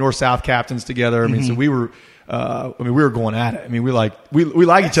were North-South captains together. I mean, so we were. We were going at it. I mean, we like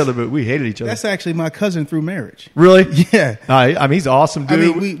each other, but we hated each other. That's actually my cousin through marriage. Really? Yeah. I mean, he's awesome, dude.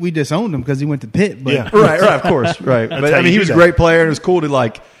 I mean, we disowned him because he went to Pitt. But. Yeah. Right, of course, right. But I mean, he was a great player, and it was cool to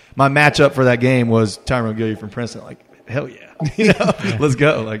my matchup for that game was Tyrone Gilliard from Princeton. Like, hell yeah, let's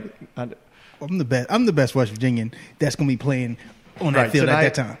go. Like, I'm the best West Virginian that's going to be playing on that field tonight,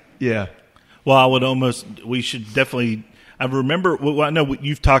 at that time. Yeah. Well, we should definitely. I remember. Well, I know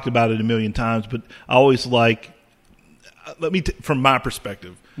you've talked about it a million times, but I always from my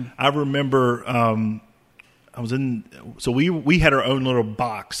perspective. I remember I was in. So we had our own little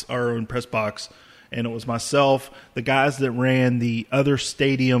box, our own press box, and it was myself, the guys that ran the other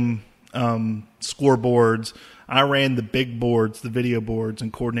stadium scoreboards. I ran the big boards, the video boards,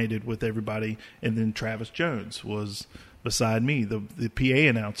 and coordinated with everybody. And then Travis Jones was beside me, the PA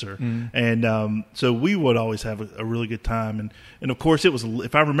announcer. And so we would always have a really good time. And of course, it was,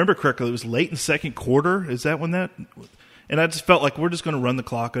 if I remember correctly, it was late in the second quarter. Is that when that? And I just felt like we're just going to run the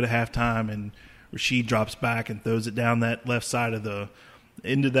clock, go to halftime, and Rashid drops back and throws it down that left side of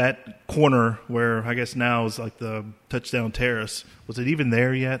into that corner where I guess now is like the touchdown terrace. Was it even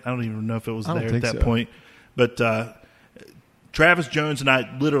there yet? I don't even know if it was there at that point. But Travis Jones and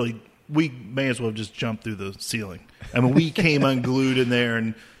I we may as well have just jumped through the ceiling. I mean, we came unglued in there,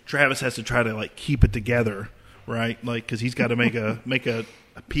 and Travis has to try to keep it together, right? Because he's got to make a PA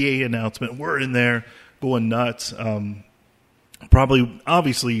announcement. We're in there going nuts.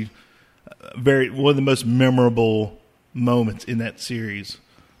 Obviously, one of the most memorable moments in that series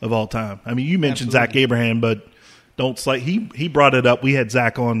of all time. I mean, you mentioned Zach Abraham, but he brought it up. We had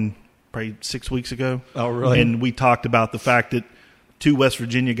Zach on probably 6 weeks ago. Oh, really? And we talked about the fact that two West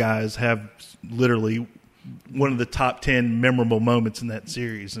Virginia guys have literally one of the top 10 memorable moments in that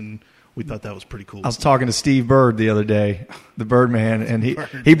series, and we thought that was pretty cool. I was talking to Steve Bird the other day, the Birdman, and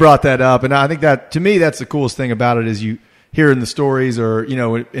he brought that up, and I think that, to me, that's the coolest thing about it is you hearing the stories, or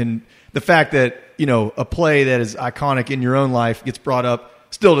and the fact that a play that is iconic in your own life gets brought up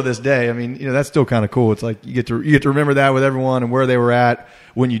still to this day. I mean, that's still kind of cool. It's like you get to remember that with everyone and where they were at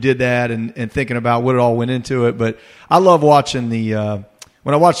when you did that, and thinking about what it all went into it. But I love watching the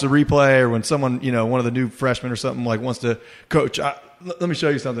when I watch the replay or when someone, one of the new freshmen or something like wants to coach, let me show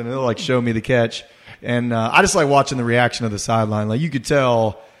you something, and they'll like show me the catch. And I just like watching the reaction of the sideline. Like you could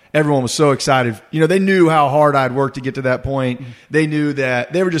tell everyone was so excited. They knew how hard I'd worked to get to that point. They knew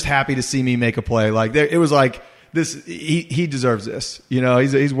that they were just happy to see me make a play. Like it was like this, he deserves this.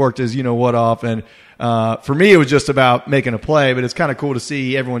 He's worked his what off. And for me, it was just about making a play, but it's kind of cool to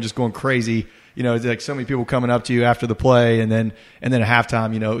see everyone just going crazy. It's like so many people coming up to you after the play, and then at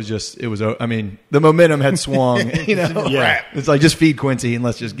halftime, the momentum had swung. Yeah. It's like just feed Quincy and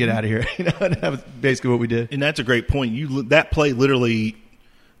let's just get out of here. And that was basically what we did. And that's a great point. That play literally,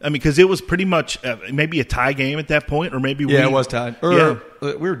 because it was pretty much maybe a tie game at that point, or maybe it was tied.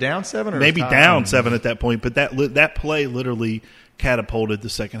 We were down 7, or maybe down 7 at that point. But that play literally catapulted the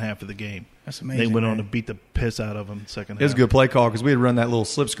second half of the game. That's amazing. They went on to beat the piss out of them in the second half. It was a good play call because we had run that little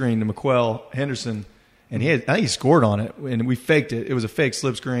slip screen to McQuell Henderson, and I think he scored on it, and we faked it. It was a fake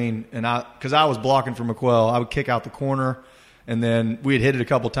slip screen, and because I was blocking for McQuell, I would kick out the corner, and then we had hit it a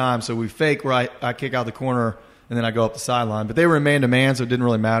couple times, so we fake right, I kick out the corner, and then I go up the sideline. But they were in man-to-man, so it didn't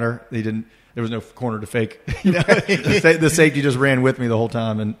really matter. There was no corner to fake. The safety just ran with me the whole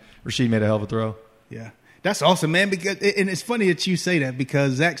time, and Rasheed made a hell of a throw. Yeah. That's awesome, man. And it's funny that you say that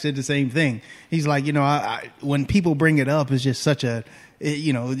because Zach said the same thing. He's like, when people bring it up, it's just such a,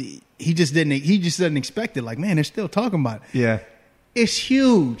 he just doesn't expect it. Like, man, they're still talking about it. Yeah. It's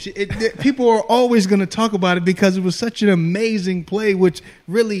huge. People are always going to talk about it because it was such an amazing play, which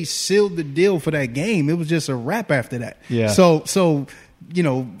really sealed the deal for that game. It was just a wrap after that. Yeah. So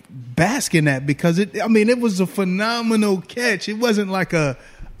bask in that because it was a phenomenal catch. It wasn't like a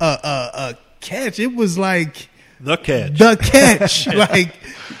catch. It was like the catch. Like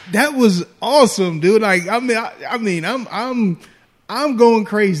that was awesome, dude. Like I'm going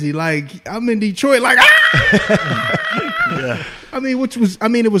crazy. Like I'm in Detroit. Like yeah.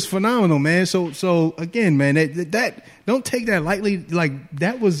 It was phenomenal, man. So again, man, that don't take that lightly. Like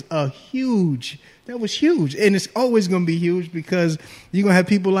that was huge, and it's always going to be huge because you're going to have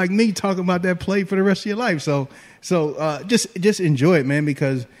people like me talking about that play for the rest of your life. So just enjoy it, man,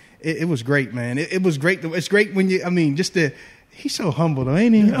 because it was great, man. It was great. It's great when he's so humble though,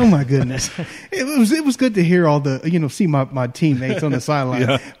 ain't he? Oh my goodness. It was good to hear all the, see my teammates on the sideline.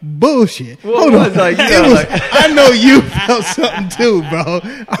 Yeah. Bullshit. Well, Hold on. I know you felt something too, bro.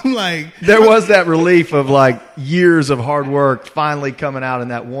 I'm like, there was that relief of like years of hard work finally coming out in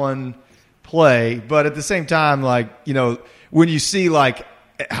that one play. But at the same time, like, when you see like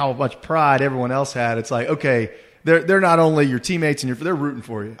how much pride everyone else had, it's like, okay, they're not only your teammates and they're rooting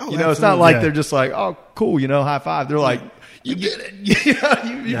for you. It's not like they're just like, oh, cool, high five. They're like, you did it.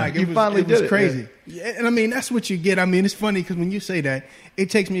 You finally did it. It was crazy. Yeah. And that's what you get. It's funny because when you say that, it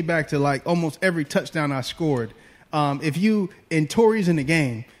takes me back to like almost every touchdown I scored. And Tori's in the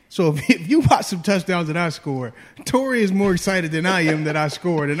game. So if you watch some touchdowns that I scored, Tori is more excited than I am that I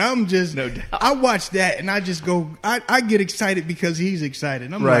scored. And I'm just, no doubt. I watch that and I just go, I get excited because he's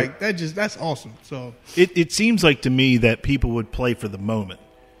excited. I'm right. like, that's awesome. So it seems like to me that people would play for the moment.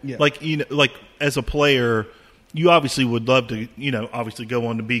 Yeah. Like, like as a player, you obviously would love to, obviously go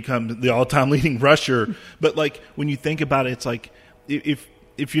on to become the all-time leading rusher. But like when you think about it, it's like if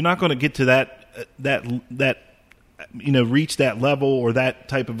you're not going to get to that reach that level or that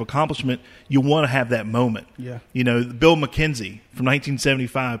type of accomplishment, you want to have that moment. Yeah. Bill McKenzie from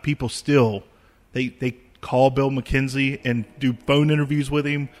 1975, people still, they call Bill McKenzie and do phone interviews with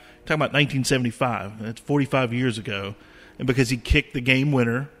him. Talking about 1975. That's 45 years ago. And because he kicked the game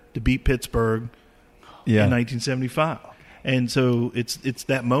winner to beat Pittsburgh in 1975. And so it's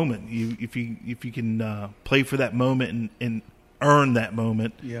that moment. If you can play for that moment and earn that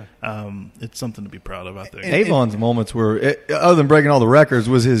moment, it's something to be proud of out there. Avon's moments were, other than breaking all the records,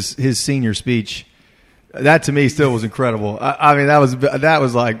 was his senior speech. That to me still was incredible. That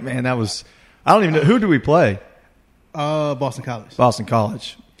was like, man, that was. I don't even know, who do we play? Boston College. Boston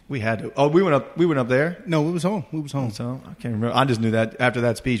College. We had to. Oh, we went up there. No, it was home. So I can't remember. I just knew that after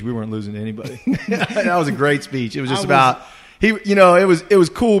that speech, we weren't losing to anybody. That was a great speech. It was just about he. It was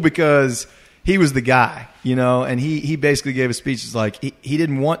cool because he was the guy. And he basically gave a speech. It's like he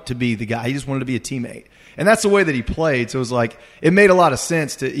didn't want to be the guy. He just wanted to be a teammate, and that's the way that he played. So it was like it made a lot of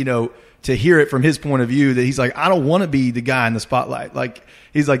sense to hear it from his point of view that he's like, I don't want to be the guy in the spotlight. Like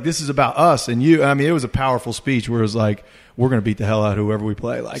he's like, this is about us and you. It was a powerful speech where it was like, we're going to beat the hell out of whoever we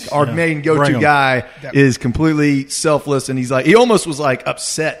play. Like our main go-to guy is completely selfless, and he's like, he almost was like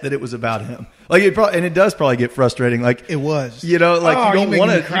upset that it was about him. Like it does probably get frustrating. Like it was, you don't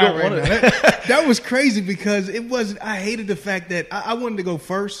want to. That was crazy because it wasn't. I hated the fact that I wanted to go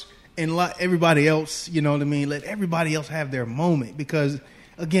first, and let everybody else, you know what I mean? Let everybody else have their moment because,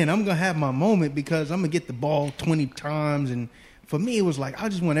 again, I'm going to have my moment because I'm going to get the ball 20 times. And for me, it was like I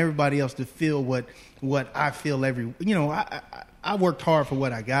just want everybody else to feel what I feel I worked hard for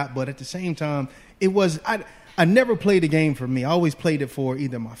what I got, but at the same time, it was I never played the game for me. I always played it for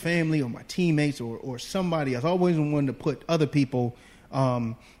either my family or my teammates or somebody else. I always wanted to put other people,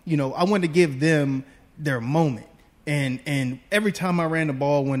 I wanted to give them their moment. And every time I ran the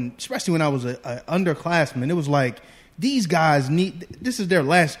ball, especially when I was an underclassman, it was like these guys this is their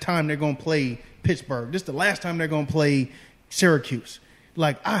last time they're going to play Pittsburgh. This is the last time they're going to play Syracuse.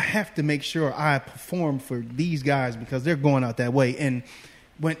 Like, I have to make sure I perform for these guys because they're going out that way. And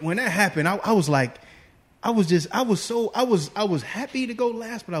when that happened, I was like, I was happy to go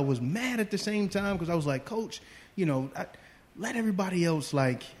last, but I was mad at the same time because I was like, Coach, let everybody else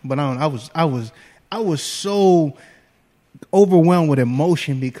but I was so overwhelmed with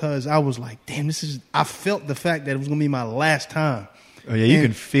emotion because I was like, damn, I felt the fact that it was going to be my last time. Oh yeah, you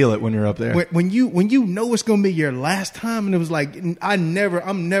can feel it when you're up there. When you know it's going to be your last time, and it was like I'm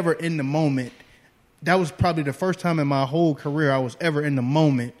never in the moment. That was probably the first time in my whole career I was ever in the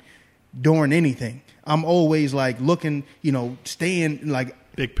moment during anything. I'm always like looking, staying like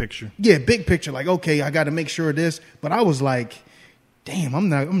big picture. Yeah, big picture. Like, okay, I got to make sure of this. But I was like, damn, I'm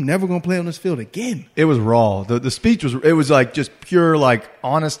never going to play on this field again. It was raw. The speech was like just pure, like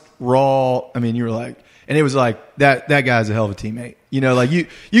honest, raw. I mean, you were like, and it was like that guy's a hell of a teammate. Like you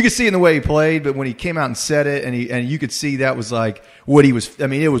could see in the way he played, but when he came out and said it, and you could see that was like what he was. I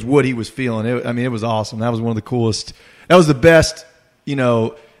mean, it was what he was feeling. It was awesome. That was one of the coolest. That was the best.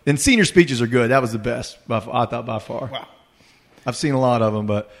 And senior speeches are good. That was the best. I thought by far. Wow. I've seen a lot of them,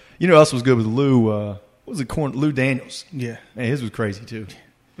 but who else was good with Lou? What was it? Lou Daniels. Yeah, man, his was crazy too.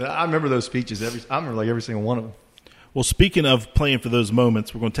 But I remember those speeches. I remember every single one of them. Well, speaking of playing for those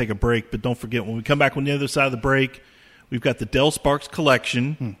moments, we're going to take a break, but don't forget when we come back on the other side of the break, we've got the Dell Sparks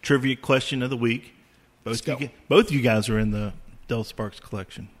Collection trivia question of the week. Both of you guys are in the Dell Sparks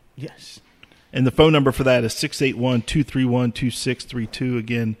Collection. Yes. And the phone number for that is 681-231-2632.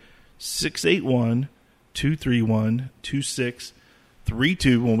 Again,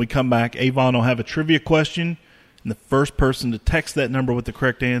 681-231-2632. When we come back, Avon will have a trivia question, and the first person to text that number with the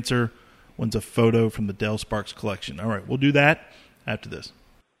correct answer wins a photo from the Dell Sparks Collection. All right, we'll do that after this.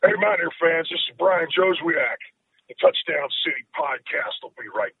 Hey, Mountaineer fans, this is Brian Joswiak. The Touchdown City Podcast will be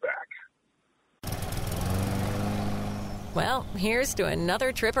right back. Well, here's to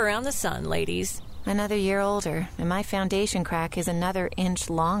another trip around the sun, ladies. Another year older, and my foundation crack is another inch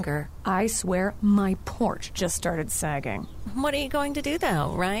longer. I swear my porch just started sagging. What are you going to do,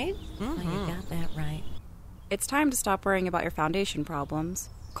 though, right? Mm-hmm. You got that right. It's time to stop worrying about your foundation problems.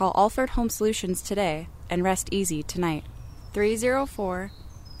 Call Alford Home Solutions today and rest easy tonight.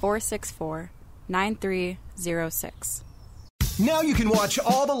 304-464-9306. Now you can watch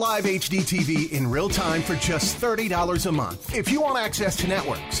all the live HD TV in real time for just $30 a month. If you want access to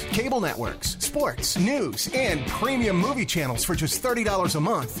networks, cable networks, sports, news, and premium movie channels for just $30 a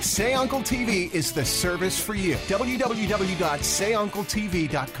month, Say Uncle TV is the service for you.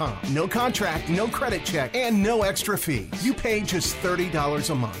 www.sayuncletv.com. No contract, no credit check, and no extra fees. You pay just $30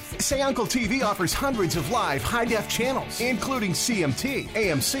 a month. Say Uncle TV offers hundreds of live high-def channels, including CMT,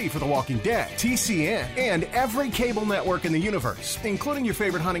 AMC for The Walking Dead, TCN, and every cable network in the universe, including your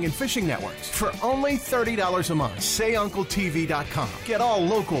favorite hunting and fishing networks, for only $30 a month. SayUncleTV.com. Get all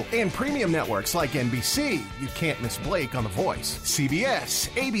local and premium networks like NBC, you can't miss Blake on The Voice, CBS,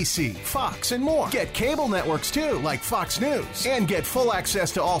 ABC, Fox, and more. Get cable networks too, like Fox News, and get full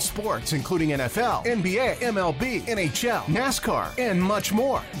access to all sports, including NFL, NBA, MLB, NHL, NASCAR, and much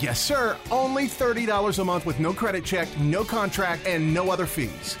more. Yes, sir, only $30 a month with no credit check, no contract, and no other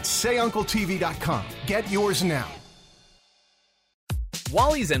fees. SayUncleTV.com. Get yours now.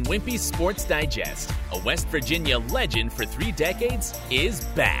 Wally's and Wimpy's Sports Digest, a West Virginia legend for 3 decades, is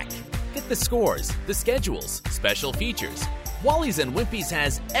back. Get the scores, the schedules, special features. Wally's and Wimpy's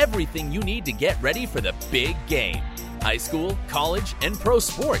has everything you need to get ready for the big game. High school, college, and pro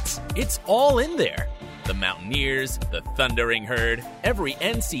sports. It's all in there. The Mountaineers, the Thundering Herd, every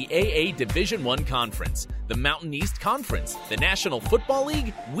NCAA Division I conference, the Mountain East Conference, the National Football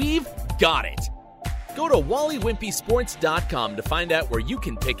League, we've got it. Go to WallyWimpySports.com to find out where you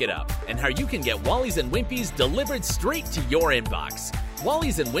can pick it up and how you can get Wally's and Wimpy's delivered straight to your inbox.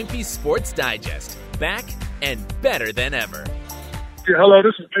 Wally's and Wimpy's Sports Digest, back and better than ever. Yeah, hello,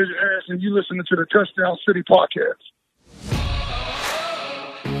 this is Major Harrison. You listening to the Touchdown City Podcast.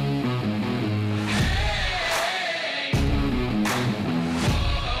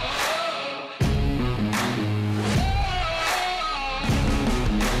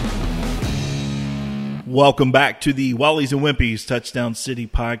 Welcome back to the Wallies and Wimpies Touchdown City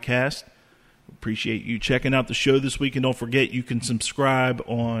podcast. Appreciate you checking out the show this week. And don't forget, you can subscribe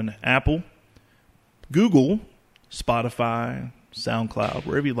on Apple, Google, Spotify, SoundCloud,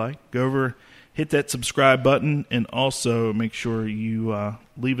 wherever you like. Go over, hit that subscribe button, and also make sure you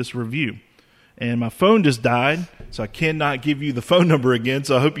leave us a review. And my phone just died, so I cannot give you the phone number again,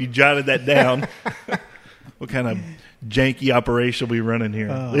 so I hope you jotted that down. What kind of janky operation are we running here?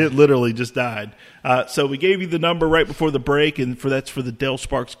 It literally just died. So we gave you the number right before the break, and that's for the Dale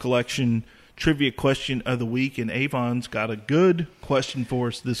Sparks Collection Trivia Question of the Week. And Avon's got a good question for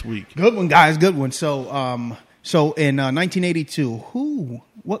us this week. Good one, guys. Good one. So in 1982,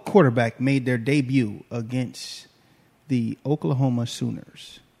 what quarterback made their debut against the Oklahoma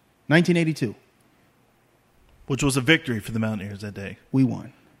Sooners? 1982. Which was a victory for the Mountaineers that day. We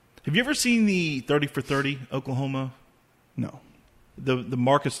won. Have you ever seen the 30 for 30 Oklahoma? No. The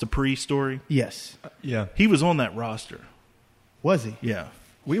Marcus Dupree story? Yes. Yeah. He was on that roster. Was he? Yeah.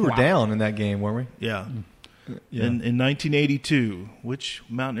 We were down in that game, weren't we? Yeah. Yeah. In 1982, which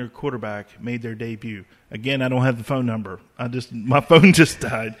Mountaineer quarterback made their debut? Again, I don't have the phone number. My phone just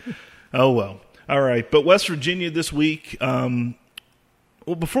died. Oh, well. All right. But West Virginia this week, well,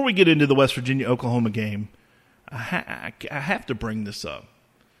 before we get into the West Virginia-Oklahoma game, I have to bring this up.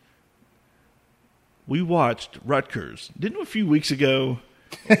 We watched Rutgers. Didn't a few weeks ago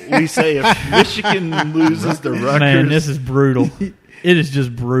we say if Michigan loses to Rutgers? Man, this is brutal. It is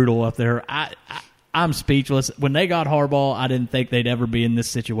just brutal up there. I'm speechless. When they got Harbaugh, I didn't think they'd ever be in this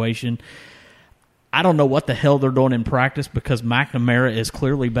situation. I don't know what the hell they're doing in practice because McNamara is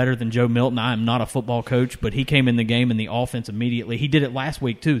clearly better than Joe Milton. I am not a football coach, but he came in the game in the offense immediately. He did it last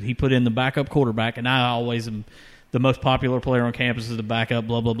week, too. He put in the backup quarterback, and I always am the most popular player on campus is the backup,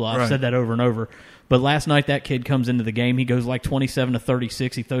 blah, blah, blah. I've said that over and over. But last night that kid comes into the game. He goes like 27 to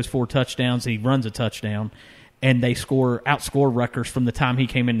 36. He throws 4 touchdowns. He runs a touchdown. And they outscore Rutgers from the time he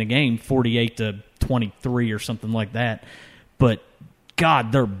came in the game, 48 to 23 or something like that. But,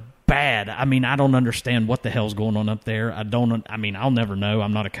 God, they're bad. I mean, I don't understand what the hell's going on up there. I'll never know.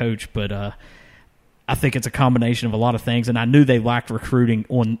 I'm not a coach, but I think it's a combination of a lot of things. And I knew they lacked recruiting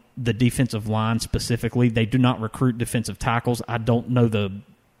on the defensive line specifically. They do not recruit defensive tackles. I don't know the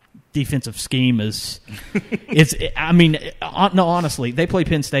defensive scheme is. Honestly, they play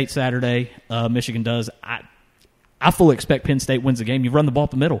Penn State Saturday. Michigan does. I fully expect Penn State wins the game. You run the ball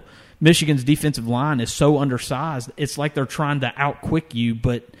up the middle. Michigan's defensive line is so undersized. It's like they're trying to out-quick you,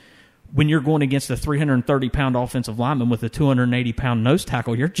 but when you're going against a 330-pound offensive lineman with a 280-pound nose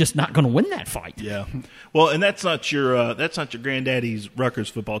tackle, you're just not going to win that fight. Yeah. Well, and that's not your granddaddy's Rutgers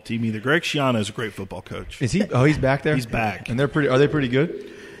football team either. Greg Schiano is a great football coach. Is he? Oh, he's back there. He's back, and are they pretty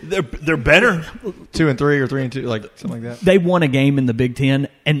good? They're better. 2-3 or 3-2, like something like that. They won a game in the Big Ten,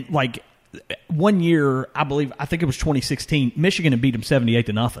 and like 1 year, I think it was 2016. Michigan had beat them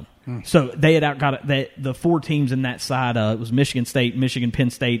 78-0. So they had outgot the 4 teams in that side. It was Michigan State, Michigan,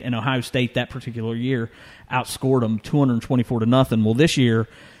 Penn State, and Ohio State that particular year outscored them 224-0. Well, this year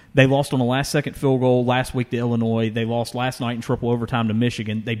they lost on a last-second field goal last week to Illinois. They lost last night in triple overtime to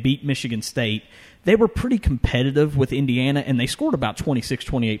Michigan. They beat Michigan State. They were pretty competitive with Indiana, and they scored about 26,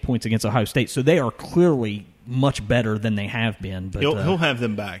 28 points against Ohio State. So they are clearly much better than they have been. But he'll have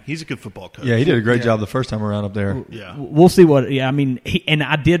them back. He's a good football coach. Yeah, he did a great job the first time around up there. Yeah, we'll see what. Yeah, I mean,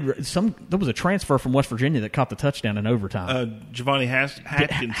 there was a transfer from West Virginia that caught the touchdown in overtime. Giovanni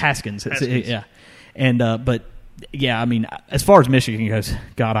Haskins. Yeah, and but yeah, I mean, as far as Michigan goes,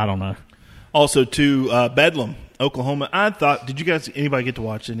 God, I don't know. Also, to Bedlam, Oklahoma. Did you guys, anybody get to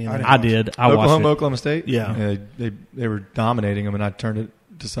watch any of that? I did. I watched it. Oklahoma State? Yeah. They were dominating them, and I turned it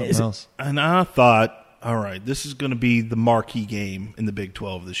to something else. And I thought, all right, this is going to be the marquee game in the Big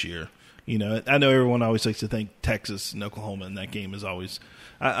 12 this year. You know, I know everyone always likes to think Texas and Oklahoma, and that game is always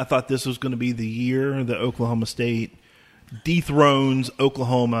 – I thought this was going to be the year that Oklahoma State dethrones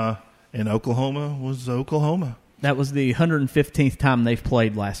Oklahoma, and Oklahoma was Oklahoma. That was the 115th time they've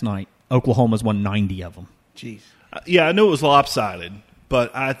played last night. Oklahoma's won 90 of them. Jeez. Yeah, I knew it was lopsided,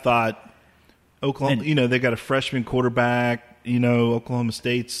 but I thought Oklahoma, they got a freshman quarterback, Oklahoma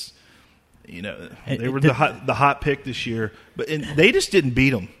State's, they were the hot pick this year, but they just didn't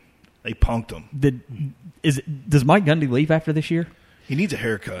beat them. They punked them. Does Mike Gundy leave after this year? He needs a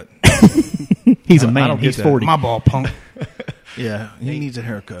haircut. He's a man. He's 40. My ball punk. Yeah, he needs a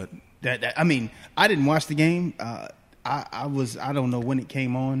haircut. I didn't watch the game. I don't know when it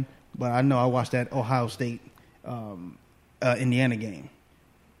came on, but I know I watched that Ohio State Indiana game.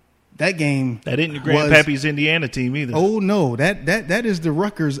 That game that isn't your grandpappy's Indiana team either. Oh no, that is the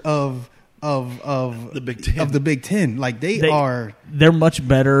Rutgers of of the Big Ten. Of the Big Ten. Like they're much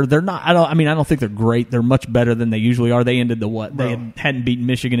better. They're not. I don't think they're great. They're much better than they usually are. They ended the what? Bro. They hadn't beaten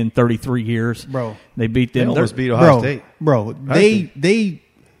Michigan in 33 years. Bro. They beat them. They almost beat Ohio State. Bro,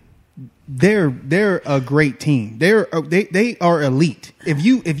 they're a great team. They are elite. If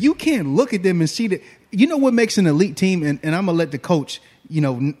you can't look at them and see that, you know what makes an elite team, and I'm gonna let the coach,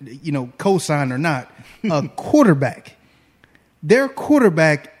 co-sign or not, a quarterback. Their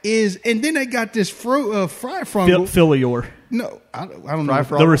quarterback is, and then they got this Freifrogel. Filior. No, I don't know.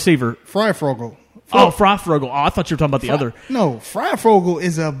 The receiver. Freifrogel. Freifrogel. Oh, I thought you were talking about the other. No, Freifrogel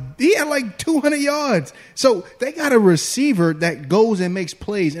he had like 200 yards. So they got a receiver that goes and makes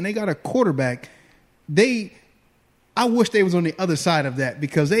plays, and they got a quarterback. I wish they was on the other side of that,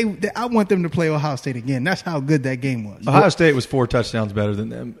 because I want them to play Ohio State again. That's how good that game was. Ohio State was 4 touchdowns better than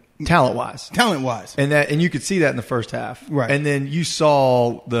them, talent-wise. And you could see that in the first half. Right. And then you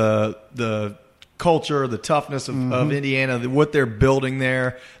saw the culture, the toughness of Indiana, what they're building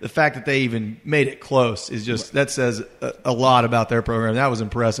there. The fact that they even made it close is just that says a lot about their program. That was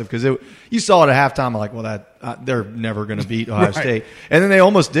impressive, because you saw it at halftime. Like, well, they're never going to beat Ohio State, and then they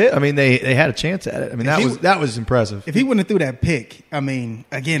almost did. I mean, they had a chance at it. I mean, that was impressive. If he wouldn't have threw that pick, I mean,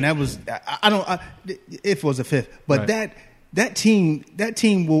 again, that was if it was a fifth, but that team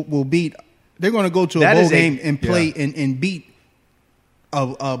will beat. They're going to go to a bowl game and play and beat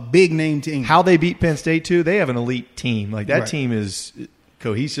a big name team. How they beat Penn State too? They have an elite team. Like that team is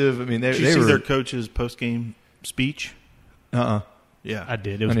cohesive. I mean, Did you see their coach's post game speech? Yeah, I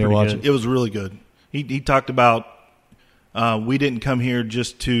did. It was pretty good. It was really good. He talked about we didn't come here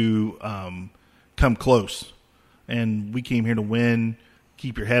just to come close, and we came here to win.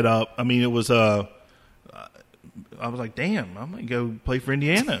 Keep your head up. I mean, it was I was like, damn, I'm gonna go play for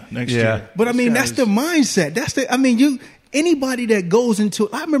Indiana next year. But I mean, that's the mindset. Anybody that goes into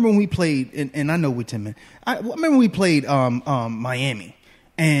 – I remember when we played – and I know with Tim, man. I remember we played Miami.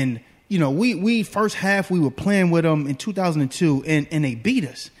 And, we first half we were playing with them in 2002, and they beat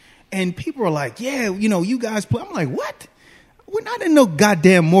us. And people were like, yeah, you guys play. I'm like, what? We're not in no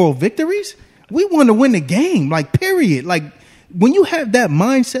goddamn moral victories. We want to win the game, like, period. Like, when you have that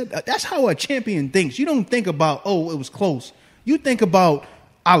mindset, that's how a champion thinks. You don't think about, oh, it was close. You think about,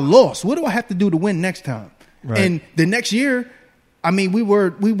 I lost. What do I have to do to win next time? Right. And the next year, I mean, we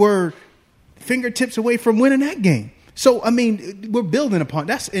were fingertips away from winning that game. So I mean, we're building upon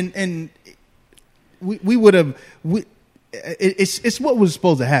that's and we would have. It's what was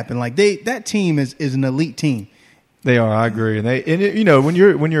supposed to happen. Like that team is an elite team. They are. I agree. And when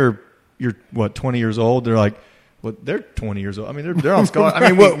you're what 20 years old, they're like. Well, they're 20 years old. I mean, they're on scholarship.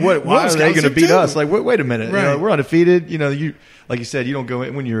 I mean, why are they going to beat us? Like, wait a minute. Right. We're undefeated. Like you said, you don't go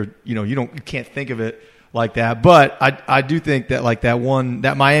in when you can't think of it like that. But I do think that like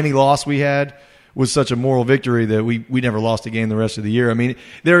that Miami loss we had was such a moral victory that we never lost a game the rest of the year. I mean,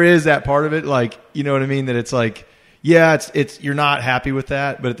 there is that part of it, like, you know what I mean? That it's like, yeah, it's you're not happy with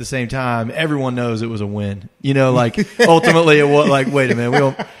that, but at the same time, everyone knows it was a win. Like ultimately it was like, wait a minute, we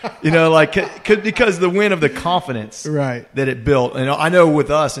don't, like because the win of the confidence that it built. And I know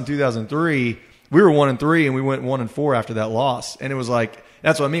with us in 2003, we were 1-3 and we went 1-4 after that loss, and it was like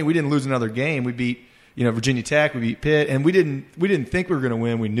that's what I mean. We didn't lose another game. We beat Virginia Tech, we beat Pitt, and we didn't think we were going to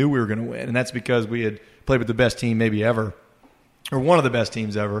win. We knew we were going to win, and that's because we had played with the best team maybe ever. Or one of the best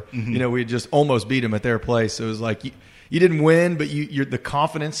teams ever. Mm-hmm. We just almost beat them at their place. So it was like you didn't win, but you're the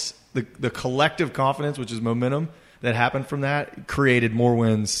confidence, the collective confidence, which is momentum that happened from that, created more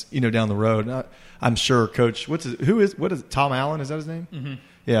wins. Down the road. I'm sure, Coach. What is it? Tom Allen? Is that his name? Mm-hmm.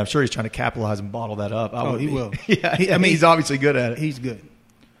 Yeah, I'm sure he's trying to capitalize and bottle that up. He will. Yeah, he's obviously good at it. He's good.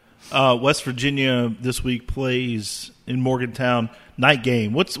 West Virginia this week plays in Morgantown. Night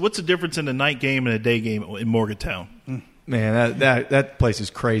game. What's the difference in a night game and a day game in Morgantown? Man, that place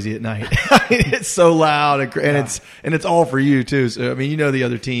is crazy at night. It's so loud and it's all for you too. So I mean, the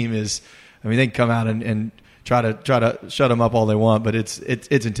other team is. I mean, they can come out and try to shut them up all they want, but it's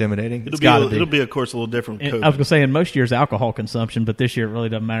intimidating. It'll be, of course, a little different. I was going to say in most years alcohol consumption, but this year it really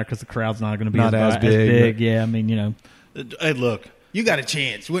doesn't matter because the crowd's not going to be as big. Yeah, I mean, Hey, look. You got a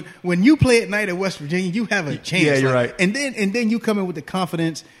chance. When you play at night at West Virginia, you have a chance. Yeah, you're right. And then you come in with the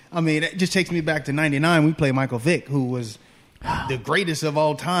confidence. I mean, it just takes me back to '99. We played Michael Vick, who was the greatest of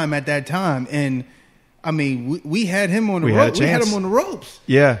all time at that time. And I mean, we had him on the ropes. We had him on the ropes.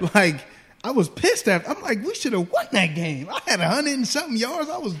 Yeah. Like, I was pissed after. I'm like, we should have won that game. I had 100 and something yards.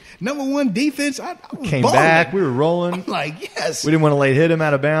 I was number one defense. I was came balling. Back. We were rolling. I'm like, yes. We didn't want to late hit him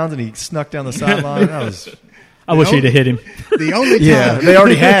out of bounds, and he snuck down the sideline. I wish he'd have hit him. The only time. Yeah, they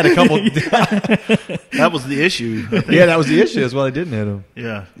already had a couple. That was the issue. I think. Yeah, that was the issue. That's why they didn't hit him.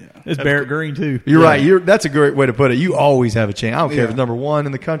 Yeah. It's Barrett Green, too. You're right. That's a great way to put it. You always have a chance. I don't care if it's number one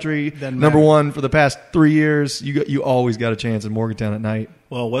in the country, Doesn't number matter. one for the past 3 years. You always got a chance in Morgantown at night.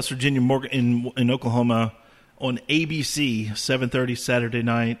 Well, West Virginia in Oklahoma on ABC, 7:30 Saturday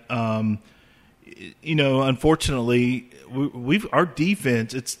night. Unfortunately, our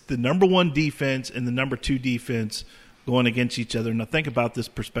defense. It's the number one defense and the number two defense going against each other. Now, think about this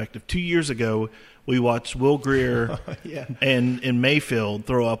perspective. 2 years ago, we watched Will Greer and Mayfield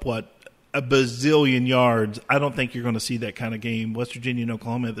throw up a bazillion yards. I don't think you're going to see that kind of game. West Virginia and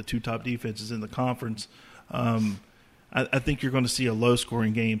Oklahoma have the two top defenses in the conference. I think you're going to see a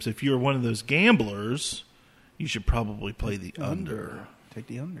low-scoring game. So if you're one of those gamblers, you should probably play the under. Take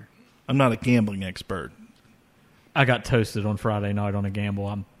the under. I'm not a gambling expert. I got toasted on Friday night on a gamble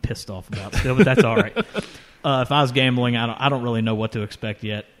I'm pissed off about still, but that's all right. If I was gambling, I don't really know what to expect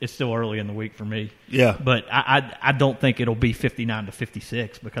yet. It's still early in the week for me. Yeah. But I don't think it'll be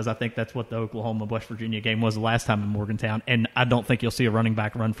 59-56 because I think that's what the Oklahoma-West Virginia game was the last time in Morgantown, and I don't think you'll see a running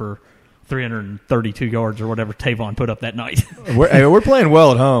back run for 332 yards or whatever Tavon put up that night. We're playing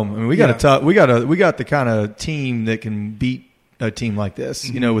well at home. I mean, we got Yeah. we got the kind of team that can beat a team like this.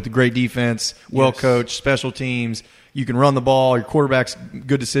 You know, with the great defense, well coached, special teams. You can run the ball. Your quarterback's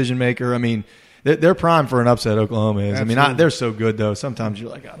good decision maker. I mean, they're primed for an upset. Oklahoma is. Absolutely. I mean, they're so good though. Sometimes you're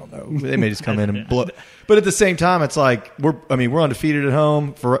like, I don't know, they may just come in and blow. But at the same time, it's like we're undefeated at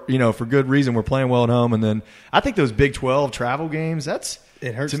home for good reason. We're playing well at home, and then I think those Big 12 travel games.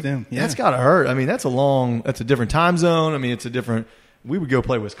 It hurts them. Yeah. That's got to hurt. I mean, that's a different time zone. I mean, it's a different. We would go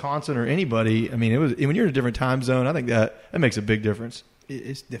play Wisconsin or anybody. I mean, when you're in a different time zone, I think that makes a big difference.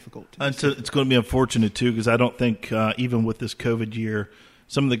 It's difficult. It's going to be unfortunate, too, because I don't think even with this COVID year,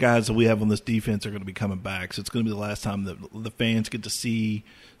 some of the guys that we have on this defense are going to be coming back. So it's going to be the last time that the fans get to see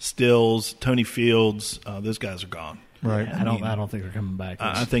Stills, Tony Fields. Those guys are gone. Right. I don't think they're coming back.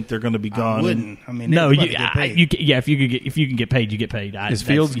 I think they're going to be gone. I wouldn't. I mean, No, everybody get paid. if you can get paid, you get paid. Is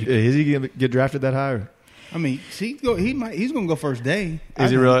Fields is he going to get drafted that high? I mean, he's going to go first day. Is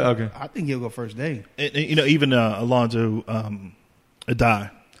he really? Okay. I think he'll go first day. And, even Alonzo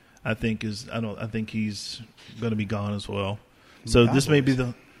Adai, I think he's going to be gone as well. So this may be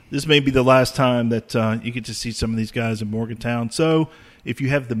the last time that you get to see some of these guys in Morgantown. So if you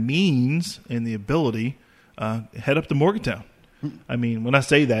have the means and the ability, head up to Morgantown. I mean, when I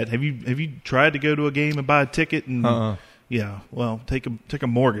say that, have you tried to go to a game and buy a ticket? And yeah, well, take a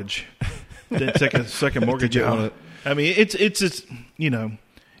mortgage. Take a second mortgage out. I mean, it's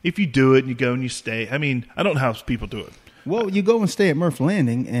if you do it and you go and you stay. I mean, I don't know how people do it. Well, you go and stay at Murph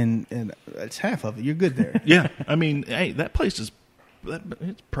Landing, and it's half of it. You're good there. Yeah, I mean, hey, that place it's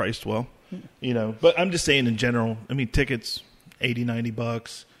priced well, But I'm just saying in general. I mean, tickets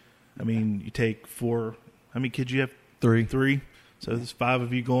 $80-$90. I mean, you take 4. How many kids you have? 3. 3. So there's 5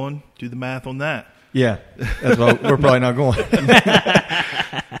 of you going. Do the math on that. Yeah, that's why we're probably not going.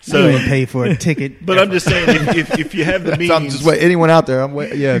 So you pay for a ticket. But I'm just saying, if you have the means, I'm just anyone out there.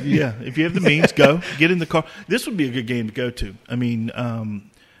 If you have the means, go get in the car. This would be a good game to go to. I mean,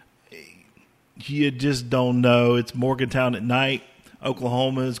 you just don't know. It's Morgantown at night.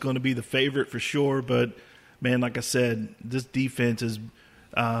 Oklahoma is going to be the favorite for sure. But man, like I said, this defense has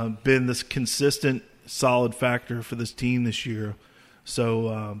been this consistent, solid factor for this team this year.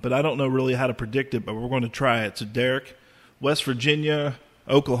 So, but I don't know really how to predict it, but we're going to try it. So, Derek, West Virginia,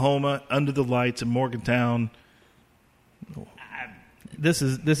 Oklahoma, under the lights in Morgantown. This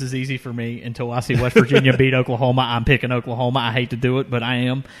is easy for me until I see West Virginia beat Oklahoma. I'm picking Oklahoma. I hate to do it, but I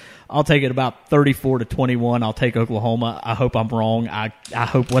am. I'll take it about 34-21. I'll take Oklahoma. I hope I'm wrong. I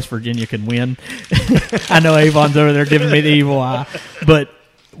hope West Virginia can win. I know Avon's over there giving me the evil eye, but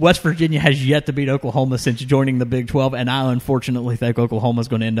West Virginia has yet to beat Oklahoma since joining the Big 12, and I unfortunately think Oklahoma's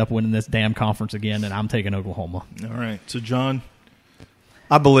going to end up winning this damn conference again, and I'm taking Oklahoma. All right. So, John?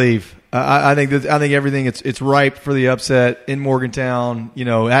 I believe. I think everything it's ripe for the upset in Morgantown.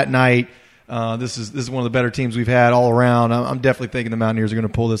 At night. This is one of the better teams we've had all around. I'm definitely thinking the Mountaineers are going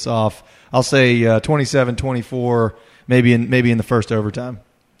to pull this off. I'll say 27-24, maybe in the first overtime.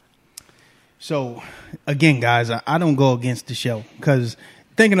 So, again, guys, I don't go against the show because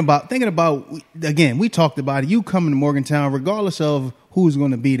thinking about again, we talked about it. You coming to Morgantown, regardless of who's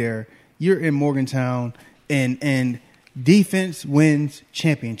going to be there, you're in Morgantown, and defense wins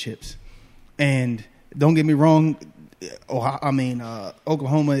championships. And don't get me wrong,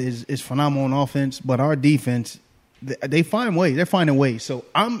 Oklahoma is phenomenal on offense, but our defense, they find ways. They're finding ways. So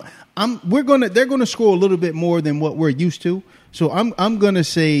they're gonna score a little bit more than what we're used to. So I'm gonna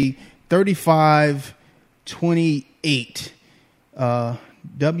say 35-24 28.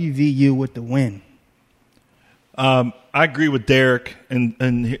 WVU with the win. I agree with Derek,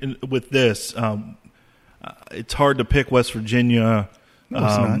 and with this, it's hard to pick West Virginia No,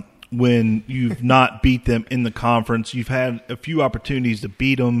 it's not. when you've not beat them in the conference. You've had a few opportunities to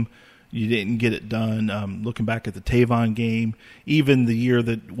beat them. You didn't get it done. Looking back at the Tavon game, even the year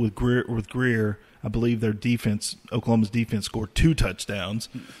that with Greer, I believe their defense, Oklahoma's defense, scored 2 touchdowns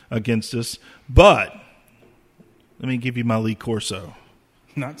against us. But let me give you my Lee Corso.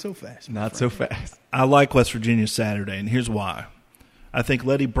 Not so fast. Not so fast. I like West Virginia Saturday, and here's why. I think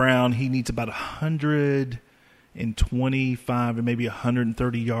Letty Brown, he needs about 125 and maybe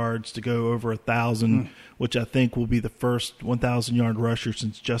 130 yards to go over 1,000, which I think will be the first 1,000-yard rusher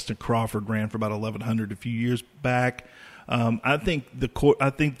since Justin Crawford ran for about 1,100 a few years back. I think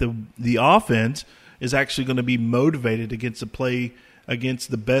the offense is actually going to be motivated against the play against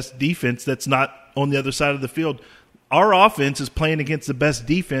the best defense that's not on the other side of the field. Our offense is playing against the best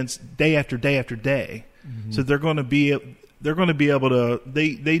defense day after day after day, so they're going to be able to.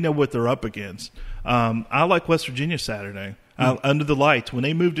 They know what they're up against. I like West Virginia Saturday under the lights. When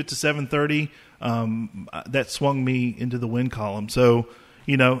they moved it to 7:30, that swung me into the win column. So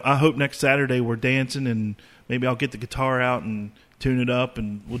I hope next Saturday we're dancing, and maybe I'll get the guitar out and tune it up,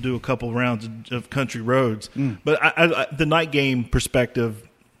 and we'll do a couple rounds of country roads. But the night game perspective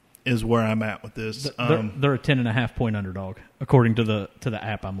is where I'm at with this. They're a 10.5-point underdog, according to the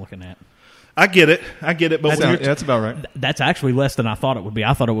app I'm looking at. I get it. But that's about right. That's actually less than I thought it would be.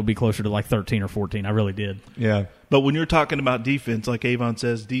 I thought it would be closer to like 13 or 14. I really did. Yeah. But when you're talking about defense, like Avon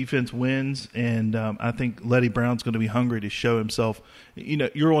says, defense wins, and I think Letty Brown's going to be hungry to show himself.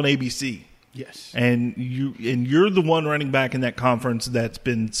 You're on ABC. Yes. And you're the one running back in that conference that's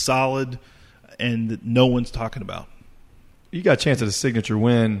been solid and that no one's talking about. You got a chance at a signature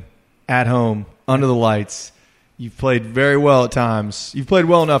win at home, under the lights. You've played very well at times. You've played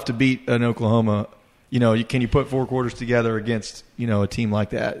well enough to beat an Oklahoma. Can you put 4 quarters together against a team like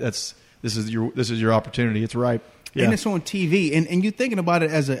that? This is your opportunity. It's ripe. Yeah. And it's on TV. And you're thinking about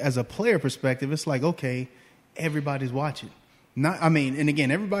it as a player perspective. It's like, okay, everybody's watching. And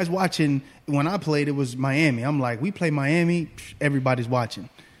again, everybody's watching. When I played, it was Miami. I'm like, we play Miami, everybody's watching.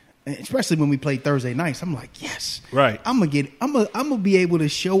 Especially when we play Thursday nights, I'm like, yes, right. I'm gonna be able to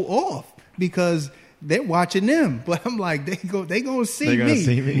show off because they're watching them. But I'm like, they gonna see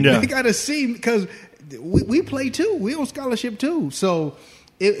me. Yeah. They gotta see me because we play too. We on scholarship too. So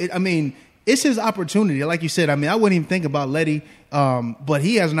it's his opportunity. Like you said, I wouldn't even think about Letty, but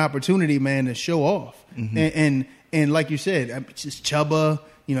he has an opportunity, man, to show off. And like you said, it's just Chubba.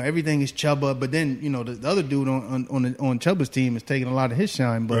 Everything is Chubba, but then the other dude on Chubba's team is taking a lot of his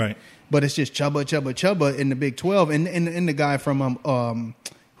shine. But right. But it's just Chubba in the Big 12, and the guy from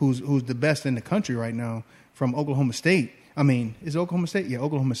who's the best in the country right now from Oklahoma State. Is it Oklahoma State? Yeah,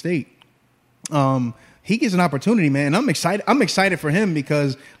 Oklahoma State. He gets an opportunity, man. I'm excited. I'm excited for him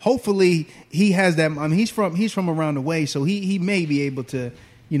because hopefully he has that. He's from around the way, so he may be able to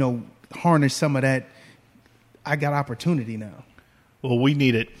harness some of that. I got opportunity now. Well, we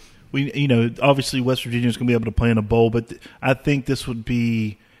need it. Obviously West Virginia is going to be able to play in a bowl, but I think this would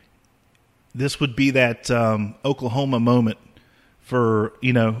be that Oklahoma moment for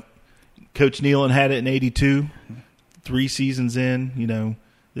Coach Nealon had it in '82, 3 seasons in.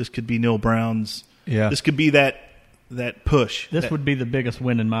 This could be Neil Brown's. Yeah. This could be that push. This would be the biggest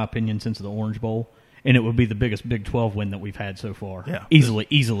win in my opinion since the Orange Bowl, and it would be the biggest Big 12 win that we've had so far. Yeah,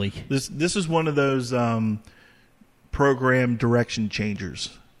 easily. This is one of those program direction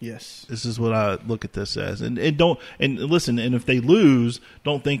changers. Yes, this is what I look at this as, and listen. And if they lose,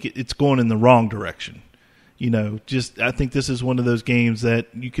 don't think it's going in the wrong direction. I think this is one of those games that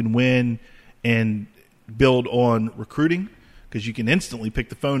you can win and build on recruiting because you can instantly pick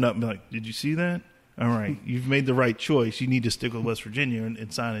the phone up and be like, "Did you see that? All right, you've made the right choice. You need to stick with West Virginia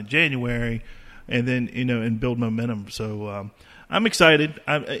and sign in January, and then and build momentum." So. I'm excited.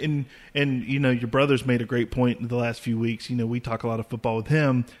 Your brother's made a great point in the last few weeks. We talk a lot of football with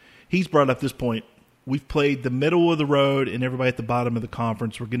him. He's brought up this point. We've played the middle of the road and everybody at the bottom of the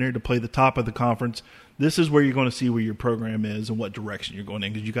conference. We're getting ready to play the top of the conference. This is where you're going to see where your program is and what direction you're going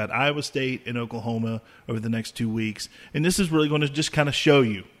in because you got Iowa State and Oklahoma over the next 2 weeks. And this is really going to just kind of show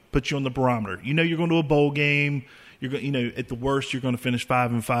you, put you on the barometer. You're going to a bowl game. You're going, at the worst, you're going to finish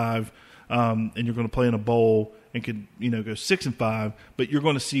 5-5, and you're going to play in a bowl and could go 6-5, but you're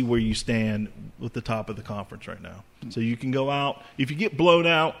going to see where you stand with the top of the conference right now. So you can go out. If you get blown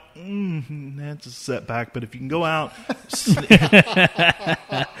out, that's a setback. But if you can go out,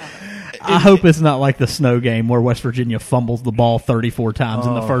 I hope it's not like the snow game where West Virginia fumbles the ball 34 times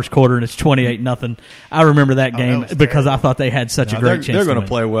in the first quarter and it's 28-0. I remember that game because I thought they had such a great chance. They're going to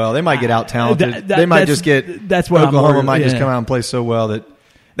play well. They might get out talented. They might just get. That's what Oklahoma might just come out and play so well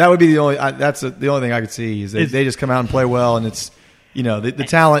that would be the only. That's the only thing I could see is they just come out and play well, and it's the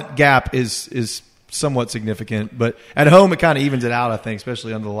talent gap is somewhat significant, but at home it kind of evens it out. I think,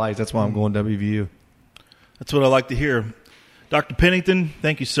 especially under the lights. That's why I'm going WVU. That's what I like to hear. Dr. Pennington,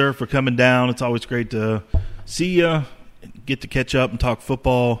 thank you, sir, for coming down. It's always great to see you, get to catch up and talk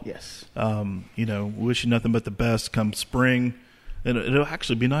football. Yes. Wish you nothing but the best come spring. And it'll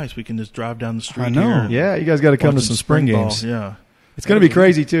actually be nice. We can just drive down the street. I know. Here. Yeah, you guys got to come to some spring games. Yeah. It's going to be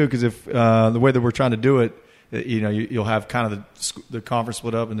crazy, too, because if the way that we're trying to do it, you'll have kind of the conference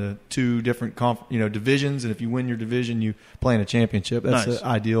split up into two different divisions, and if you win your division, you play in a championship. That's the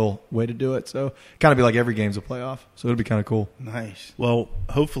ideal way to do it. So kind of be like every game's a playoff. So it'll be kind of cool. Nice. Well,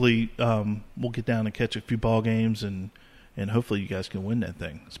 hopefully we'll get down and catch a few ball games, and hopefully you guys can win that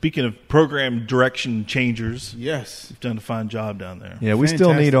thing. Speaking of program direction changers, yes, you've done a fine job down there. Yeah, we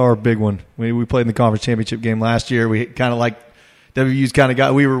still need our big one. We played in the conference championship game last year. We kind of like WVU's kind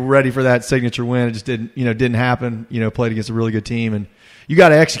of we were ready for that signature win. It just didn't happen. Played against a really good team, and you got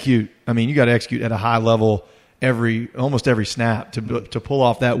to execute. I mean, you got to execute at a high level almost every snap to pull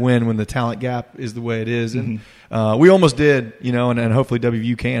off that win when the talent gap is the way it is. And we almost did, and hopefully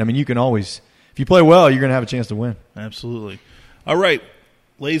WVU can. I mean, you can always, if you play well, you're going to have a chance to win. Absolutely. All right,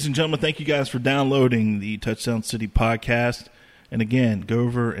 ladies and gentlemen, thank you guys for downloading the Touchdown City podcast. And again, go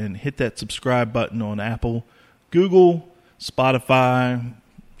over and hit that subscribe button on Apple, Google, Spotify,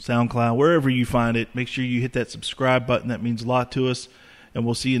 SoundCloud, wherever you find it. Make sure you hit that subscribe button. That means a lot to us. And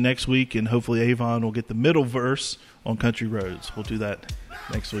we'll see you next week. And hopefully Avon will get the middle verse on Country Roads. We'll do that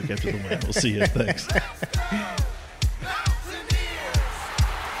next week after the win. We'll see you. Thanks.